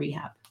full-scale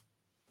rehab.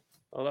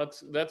 Oh,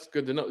 that's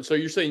good to know. So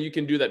you're saying you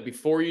can do that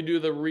before you do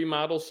the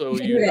remodel? So you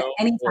can do it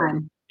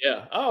anytime.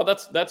 Yeah. Oh,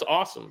 that's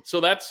awesome. So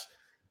that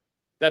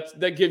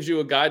gives you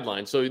a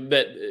guideline. So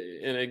that,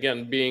 and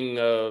again, being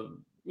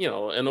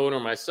an owner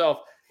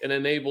myself, it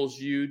enables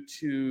you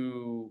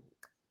to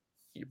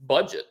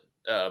budget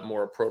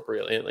more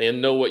appropriately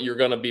and know what you're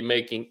going to be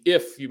making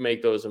if you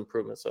make those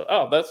improvements. So,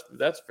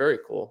 that's very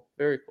cool.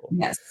 Very cool.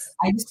 Yes.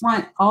 I just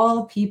want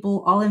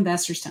all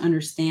investors to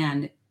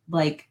understand,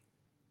 like,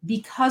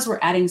 because we're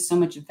adding so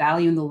much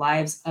value in the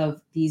lives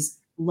of these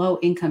low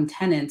income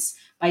tenants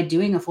by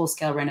doing a full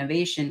scale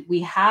renovation,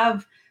 we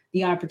have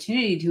the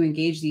opportunity to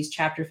engage these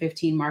Chapter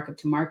 15 markup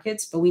to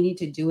markets, but we need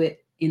to do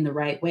it in the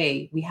right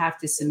way. We have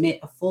to submit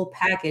a full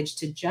package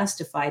to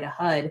justify to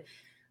HUD,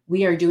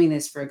 we are doing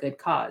this for a good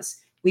cause.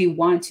 We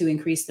want to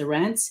increase the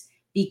rents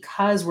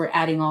because we're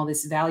adding all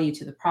this value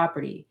to the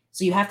property.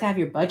 So you have to have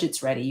your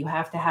budgets ready. You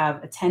have to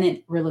have a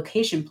tenant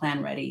relocation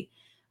plan ready.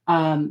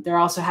 There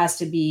also has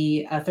to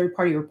be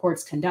third-party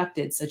reports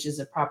conducted, such as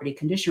a property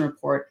condition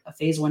report, a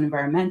phase 1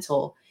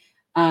 environmental.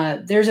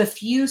 There's a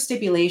few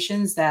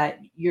stipulations that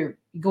you're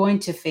going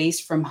to face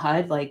from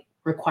HUD, like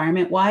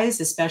requirement-wise,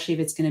 especially if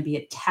it's going to be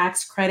a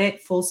tax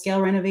credit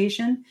full-scale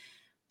renovation.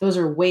 Those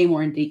are way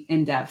more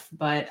in-depth,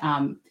 but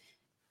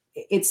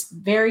it's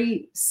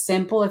very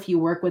simple if you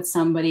work with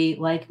somebody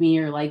like me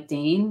or like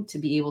Dane to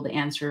be able to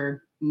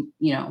answer,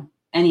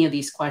 any of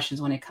these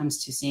questions when it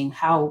comes to seeing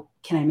how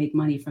can I make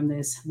money from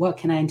this? What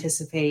can I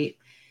anticipate?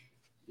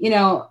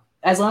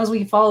 as long as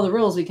we follow the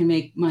rules, we can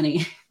make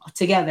money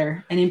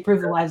together and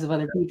improve the lives of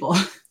other people.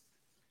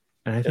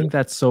 And I think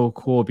that's so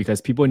cool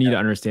because people need to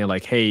understand,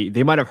 like, hey,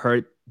 they might have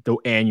heard the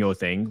annual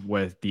thing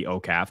with the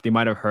OCAF. They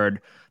might have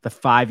heard the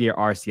 5-year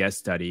RCS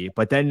study,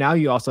 but then now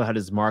you also had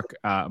this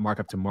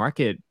markup to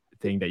market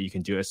thing that you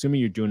can do, assuming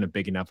you're doing a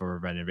big enough of a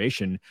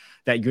renovation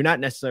that you're not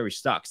necessarily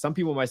stuck. Some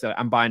people might say,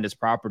 I'm buying this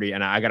property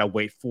and I got to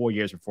wait 4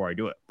 years before I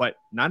do it, but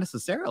not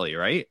necessarily,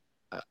 right?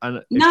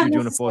 If you're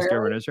doing a full scale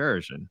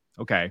renovation.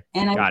 Okay.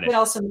 And I would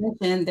also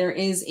mention there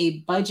is a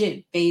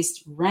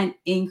budget-based rent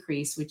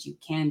increase, which you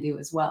can do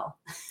as well.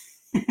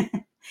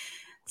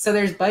 So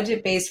there's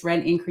budget-based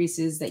rent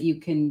increases that you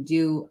can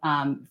do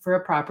for a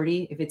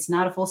property if it's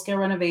not a full-scale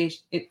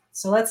renovation.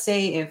 So let's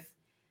say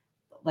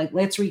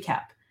let's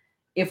recap.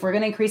 If we're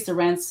going to increase the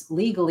rents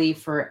legally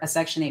for a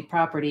Section 8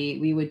 property,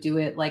 we would do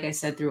it, like I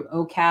said, through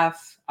OCAF,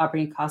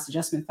 operating cost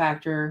adjustment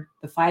factor,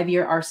 the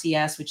 5-year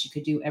RCS, which you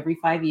could do every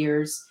 5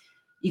 years.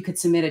 You could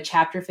submit a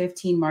Chapter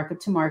 15 markup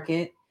to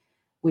market,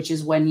 which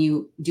is when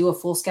you do a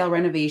full-scale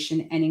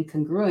renovation and in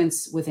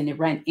congruence with a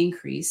rent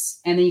increase.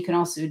 And then you can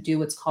also do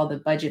what's called a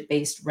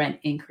budget-based rent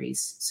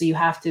increase. So you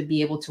have to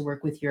be able to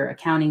work with your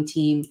accounting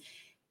team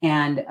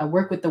and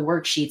work with the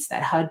worksheets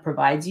that HUD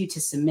provides you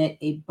to submit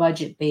a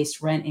budget-based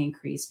rent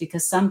increase,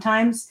 because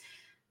sometimes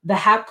the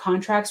HAP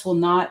contracts will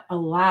not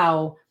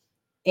allow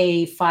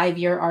a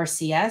 5-year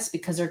RCS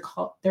because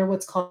they're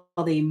what's called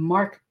a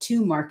Mark II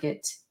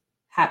market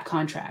HAP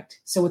contract.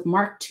 So with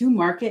Mark II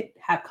market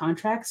HAP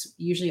contracts,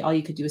 usually all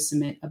you could do is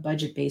submit a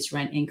budget-based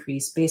rent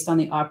increase based on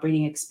the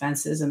operating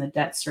expenses and the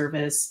debt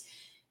service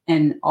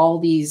and all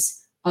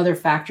these other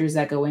factors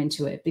that go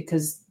into it,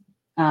 because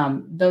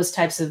those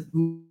types of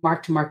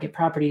mark-to-market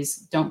properties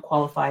don't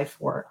qualify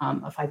for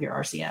a 5-year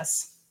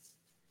RCS.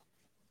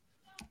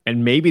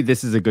 And maybe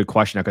this is a good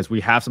question because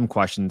we have some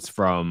questions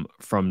from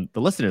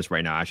the listeners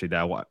right now, actually,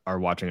 that are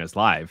watching us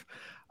live.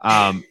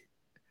 And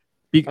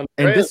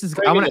this is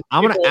I'm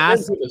gonna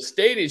ask the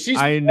stadium. She's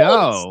I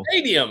know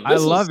stadium. I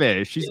love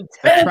it. She's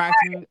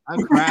attracting a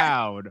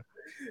crowd.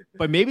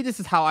 But maybe this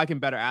is how I can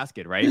better ask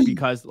it, right?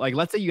 Because like,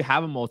 let's say you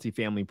have a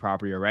multifamily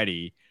property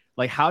already.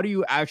 Like, how do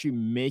you actually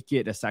make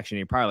it a Section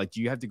 8 property? Like, do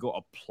you have to go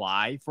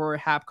apply for a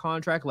HAP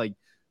contract? Like,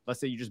 let's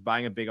say you're just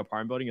buying a big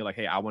apartment building. You're like,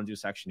 hey, I want to do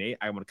Section 8.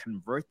 I want to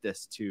convert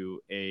this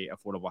to a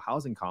affordable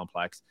housing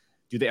complex.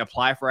 Do they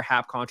apply for a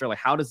HAP contract? Like,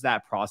 how does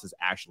that process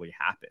actually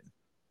happen?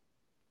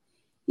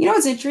 You know,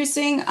 what's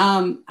interesting.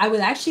 I would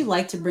actually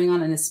like to bring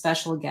on a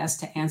special guest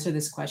to answer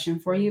this question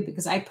for you,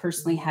 because I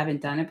personally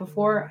haven't done it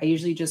before. I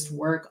usually just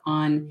work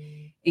on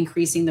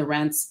increasing the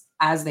rents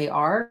as they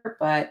are,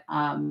 but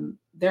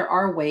there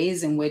are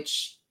ways in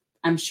which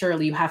I'm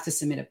sure you have to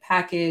submit a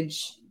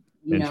package,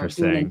 do an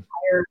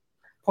entire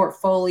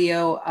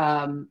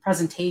portfolio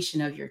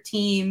presentation of your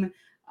team.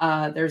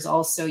 There's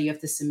also, you have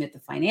to submit the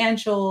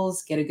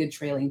financials, get a good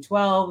trailing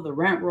 12, the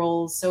rent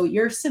rolls. So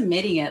you're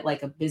submitting it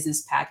like a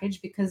business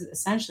package, because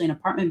essentially an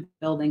apartment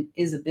building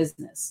is a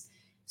business.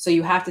 So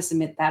you have to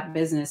submit that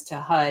business to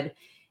HUD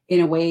in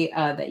a way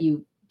that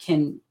you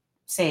can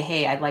say,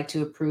 hey, I'd like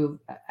to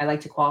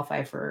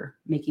qualify for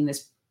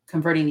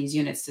converting these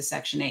units to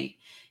Section 8.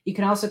 You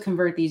can also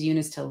convert these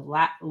units to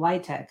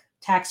LIHTC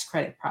tax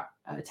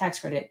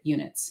credit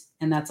units.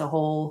 And that's a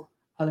whole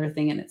other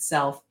thing in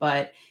itself.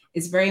 But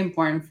it's very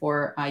important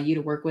for you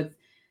to work with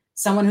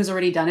someone who's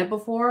already done it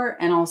before,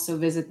 and also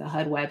visit the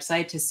HUD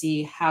website to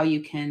see how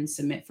you can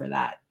submit for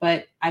that.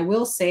 But I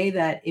will say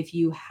that if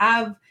you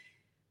have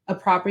a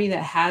property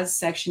that has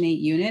Section 8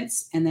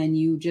 units and then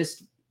you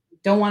just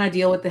don't want to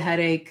deal with the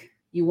headache,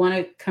 you want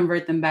to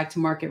convert them back to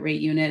market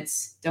rate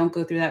units, don't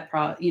go through that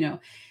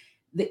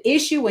the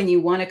issue when you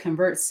want to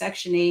convert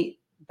Section 8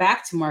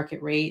 back to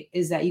market rate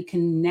is that you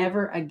can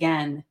never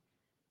again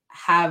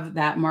have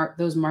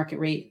those market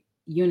rate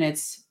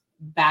units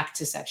back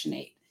to Section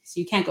 8. So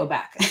you can't go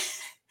back.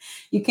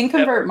 You can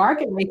convert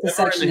market rate to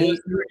Section 8.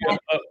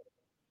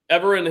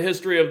 Ever in the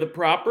history of the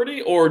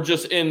property, or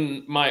just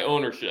in my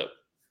ownership?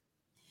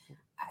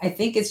 I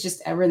think it's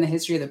just ever in the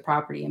history of the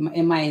property,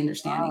 in my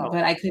understanding,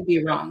 but I could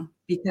be wrong,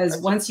 because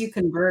once you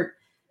convert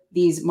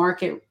the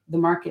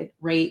market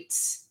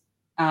rates,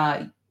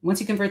 once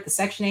you convert the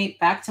Section 8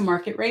 back to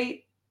market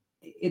rate,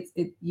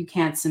 you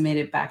can't submit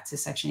it back to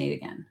Section 8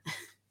 again.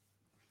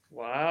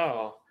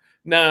 Wow.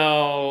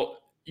 Now,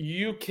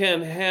 you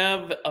can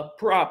have a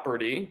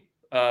property,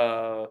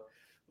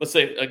 let's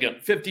say, again,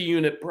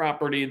 50-unit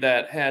property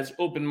that has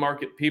open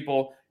market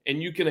people,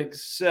 and you can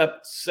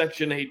accept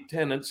Section 8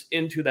 tenants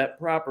into that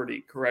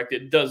property, correct?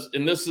 It does,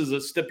 and this is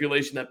a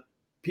stipulation that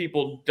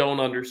people don't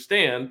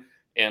understand,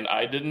 and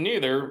I didn't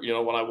either,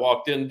 when I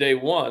walked in day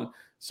one.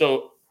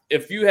 So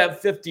if you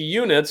have 50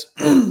 units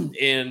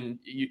and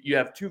you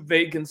have 2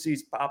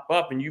 vacancies pop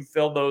up and you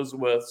fill those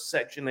with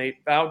Section 8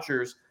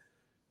 vouchers,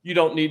 you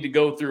don't need to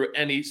go through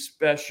any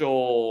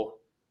special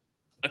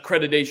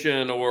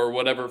accreditation or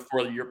whatever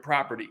for your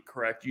property,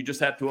 correct? You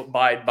just have to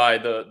abide by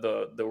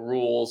the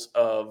rules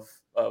of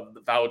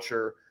the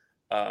voucher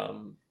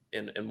and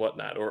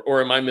whatnot.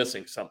 Or am I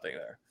missing something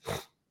there?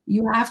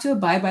 You have to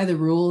abide by the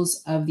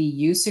rules of the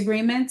use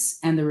agreements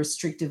and the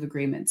restrictive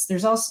agreements.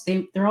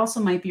 There also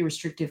might be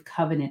restrictive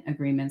covenant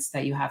agreements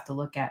that you have to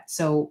look at.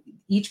 So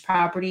each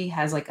property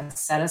has like a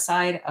set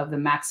aside of the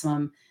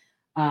maximum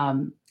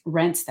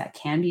rents that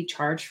can be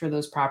charged for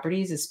those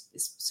properties.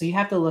 So you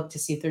have to look to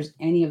see if there's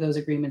any of those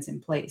agreements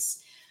in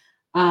place.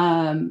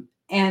 And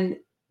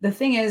the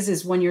thing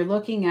is when you're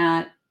looking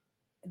at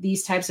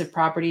these types of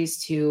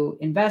properties to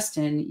invest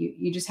in,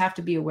 you just have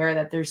to be aware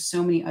that there's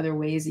so many other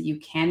ways that you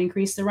can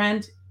increase the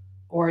rent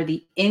or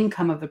the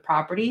income of the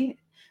property.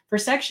 For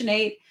Section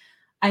 8,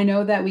 I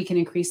know that we can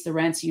increase the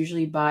rents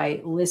usually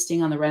by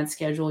listing on the rent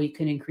schedule. You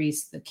can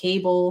increase the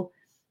cable,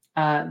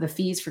 the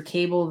fees for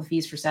cable, the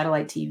fees for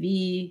satellite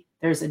TV.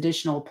 There's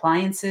additional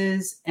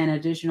appliances and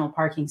additional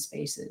parking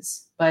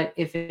spaces. But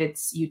if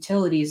it's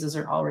utilities, those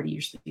are already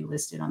usually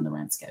listed on the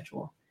rent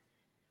schedule.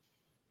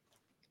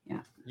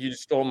 You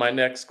just stole my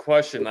next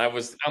question. I'm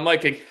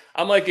like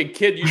a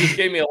kid. You just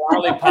gave me a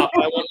lollipop.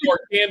 I want more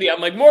candy. I'm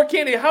like, more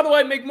candy. How do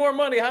I make more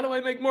money? How do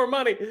I make more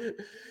money?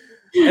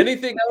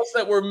 Anything else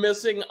that we're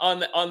missing on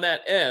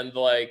that end,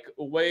 like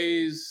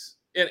ways?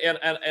 And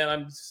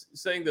I'm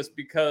saying this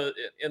because,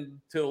 and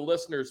to the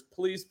listeners,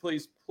 please,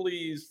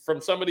 from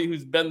somebody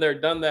who's been there,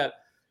 done that.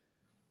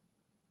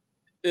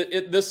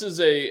 This is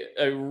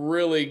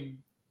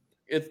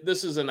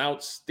this is an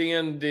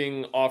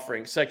outstanding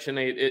offering. Section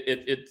 8,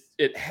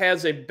 it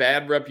has a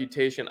bad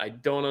reputation. I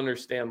don't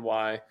understand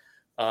why.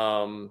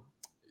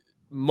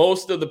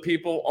 Most of the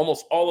people,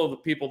 almost all of the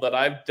people that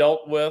I've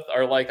dealt with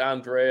are like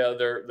Andrea.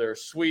 They're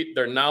sweet,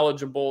 they're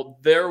knowledgeable,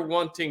 they're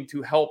wanting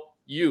to help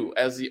you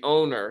as the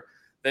owner.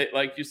 They,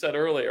 like you said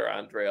earlier,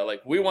 Andrea,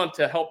 like, we want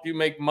to help you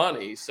make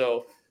money.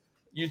 So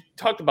you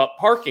talked about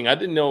parking. I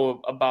didn't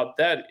know about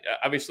that.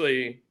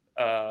 Obviously,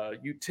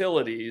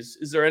 utilities.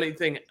 Is there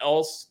anything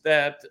else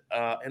that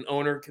an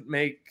owner can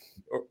make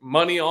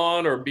money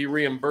on or be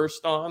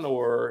reimbursed on,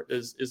 or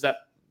is that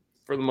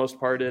for the most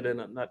part it in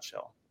a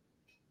nutshell?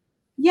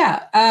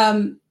 Yeah.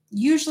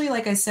 Usually,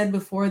 like I said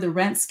before, the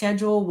rent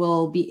schedule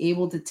will be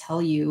able to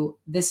tell you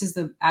this is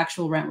the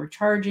actual rent we're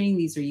charging.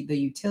 These are the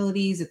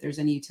utilities, if there's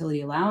any utility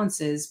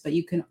allowances, but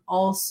you can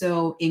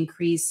also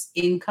increase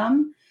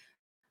income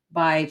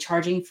by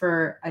charging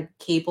for a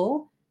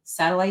cable,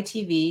 satellite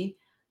TV,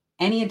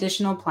 any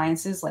additional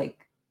appliances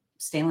like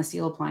stainless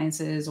steel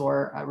appliances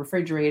or a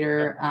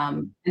refrigerator,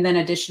 and then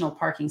additional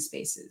parking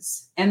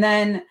spaces. And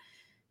then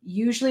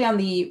usually on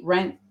the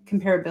rent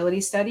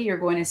comparability study, you're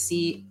going to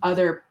see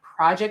other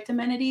project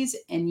amenities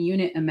and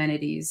unit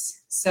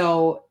amenities.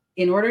 So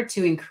in order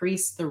to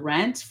increase the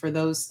rent for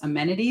those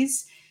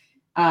amenities,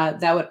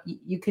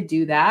 you could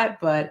do that,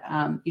 but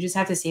you just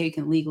have to see how you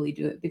can legally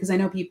do it, because I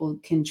know people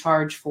can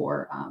charge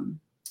for,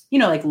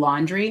 like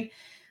laundry.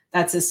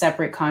 That's a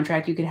separate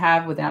contract you could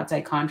have with an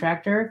outside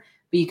contractor,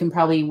 but you can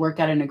probably work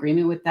out an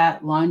agreement with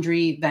that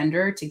laundry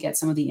vendor to get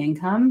some of the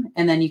income.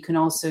 And then you can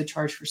also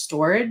charge for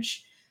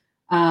storage.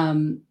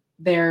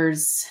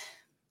 There's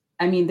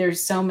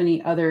so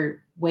many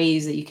other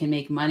ways that you can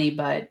make money,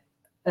 but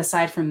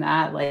aside from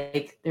that,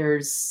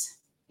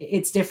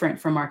 it's different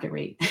from market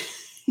rate.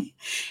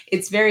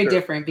 It's very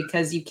different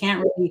because you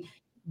can't really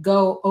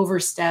go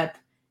overstep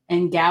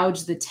and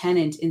gouge the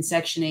tenant in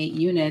Section 8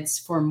 units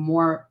for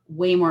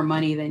way more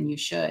money than you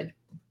should,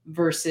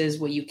 versus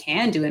what you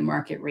can do in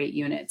market rate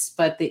units.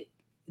 But the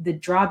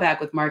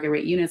drawback with market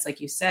rate units, like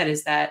you said,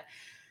 is that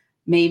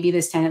maybe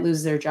this tenant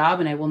loses their job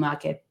and I will not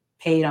get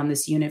paid on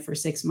this unit for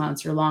 6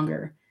 months or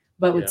longer.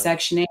 But with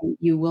Section 8,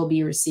 you will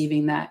be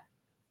receiving that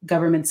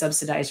government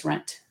subsidized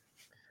rent.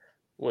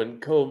 When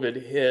COVID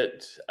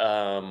hit,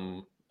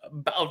 about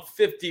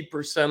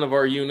 50% of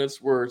our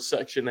units were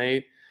Section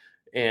 8.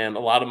 And a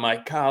lot of my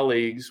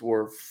colleagues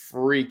were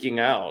freaking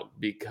out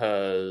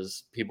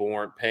because people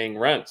weren't paying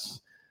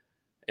rents.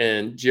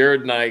 And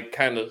Jared and I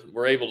kind of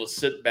were able to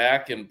sit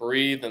back and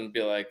breathe and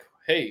be like,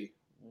 hey,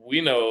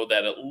 we know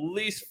that at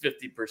least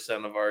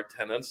 50% of our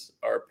tenants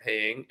are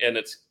paying, and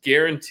it's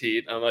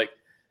guaranteed. I'm like,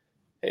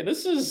 hey,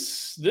 this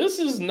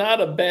is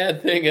not a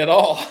bad thing at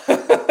all.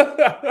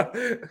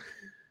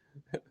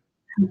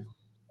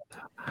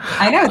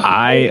 I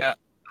know.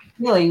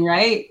 Feeling,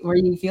 right? Where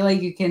you feel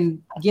like you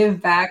can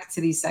give back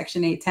to these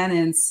Section 8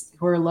 tenants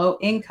who are low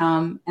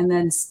income and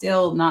then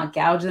still not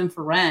gouge them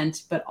for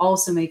rent, but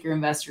also make your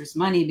investors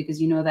money, because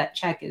that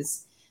check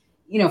is,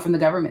 from the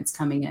government's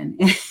coming in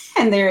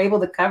and they're able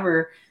to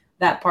cover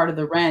that part of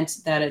the rent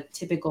that a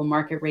typical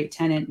market rate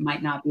tenant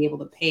might not be able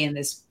to pay in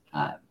this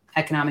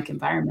economic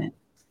environment.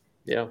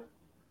 Yeah,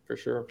 for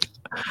sure.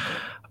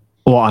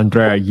 Well,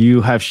 Andrea,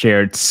 you have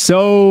shared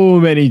so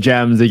many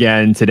gems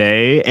again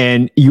today,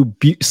 and you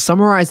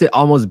summarized it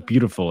almost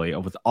beautifully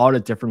with all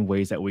the different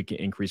ways that we can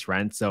increase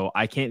rent. So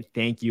I can't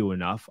thank you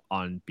enough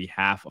on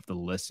behalf of the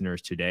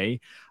listeners today.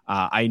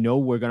 I know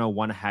we're going to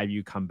want to have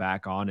you come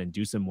back on and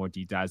do some more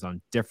deep dives on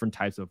different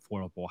types of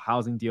affordable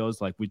housing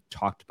deals. Like we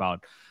talked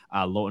about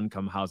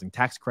low-income housing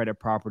tax credit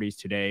properties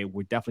today.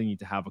 We definitely need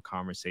to have a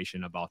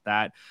conversation about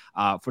that.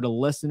 For the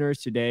listeners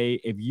today,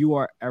 if you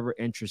are ever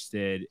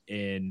interested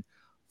in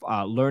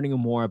learning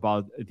more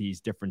about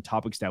these different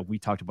topics that we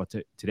talked about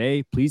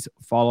today, please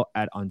follow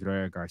at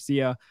Andrea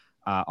Garcia,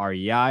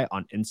 REI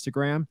on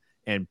Instagram.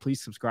 And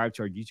please subscribe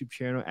to our YouTube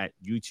channel at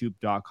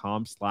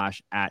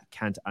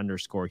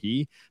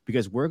youtube.com/@Kent_he,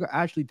 because we're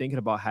actually thinking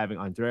about having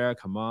Andrea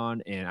come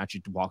on and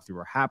actually walk through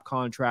our HAP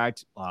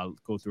contract,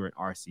 go through an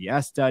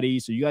RCS study,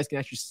 so you guys can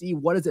actually see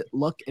what does it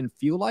look and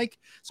feel like.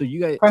 So you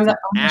guys from can the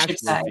ownership actually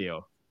side.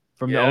 feel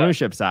from the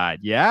ownership side.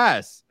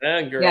 Yes.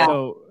 And girl. Yeah.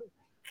 So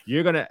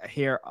you're gonna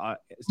hear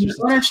it's just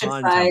the ownership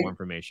ton side, more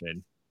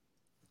information.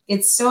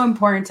 It's so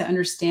important to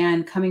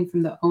understand, coming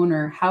from the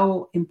owner,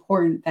 how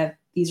important that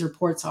these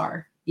reports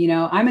are. You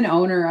know, I'm an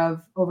owner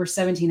of over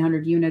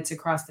 1,700 units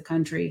across the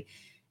country,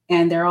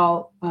 and they're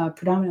all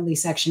predominantly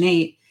Section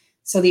 8.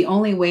 So the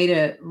only way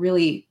to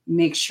really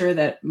make sure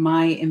that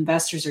my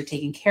investors are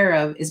taken care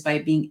of is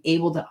by being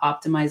able to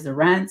optimize the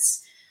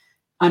rents,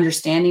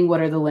 understanding what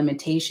are the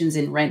limitations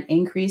in rent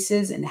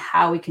increases, and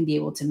how we can be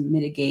able to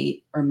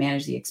mitigate or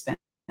manage the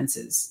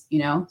expenses, you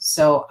know?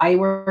 So I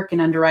work in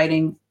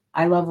underwriting.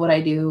 I love what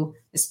I do,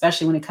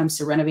 especially when it comes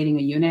to renovating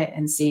a unit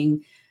and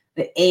seeing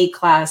the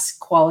A-class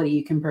quality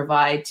you can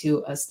provide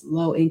to a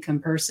low-income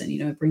person. You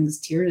know, it brings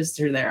tears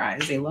to their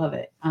eyes. They love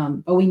it.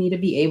 But we need to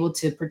be able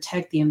to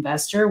protect the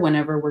investor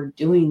whenever we're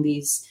doing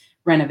these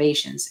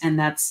renovations. And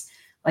that's,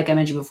 like I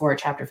mentioned before,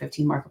 Chapter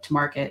 15 market to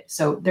market.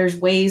 So there's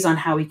ways on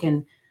how we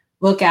can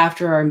look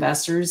after our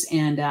investors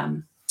and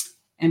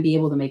be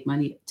able to make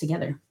money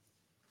together.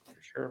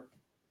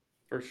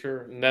 For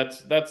sure. And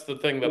that's the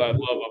thing that I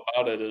love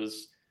about it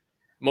is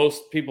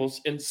most people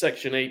in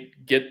Section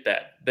 8 get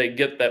that. They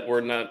get that we're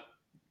not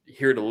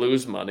here to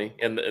lose money,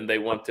 and they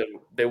want to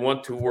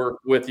work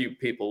with you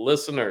people,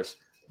 listeners.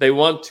 They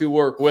want to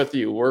work with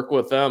you, work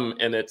with them,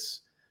 and it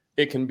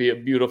can be a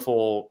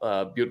beautiful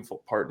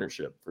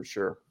partnership for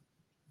sure.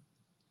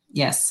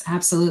 Yes,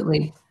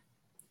 absolutely.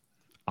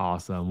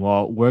 Awesome.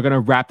 Well, we're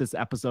gonna wrap this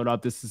episode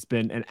up. This has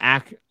been an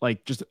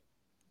just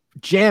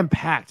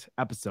jam-packed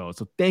episode.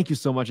 So thank you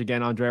so much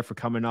again, Andrea, for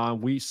coming on.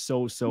 We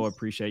so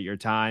appreciate your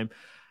time.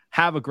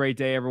 Have a great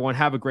day, everyone.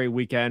 Have a great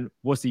weekend.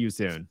 We'll see you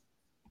soon.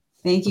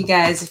 Thank you,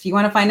 guys. If you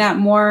want to find out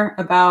more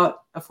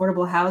about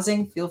affordable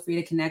housing, feel free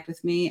to connect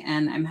with me.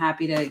 And I'm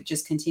happy to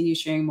just continue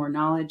sharing more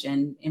knowledge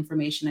and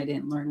information I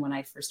didn't learn when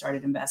I first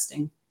started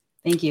investing.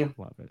 Thank you.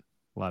 Love it.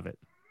 Love it.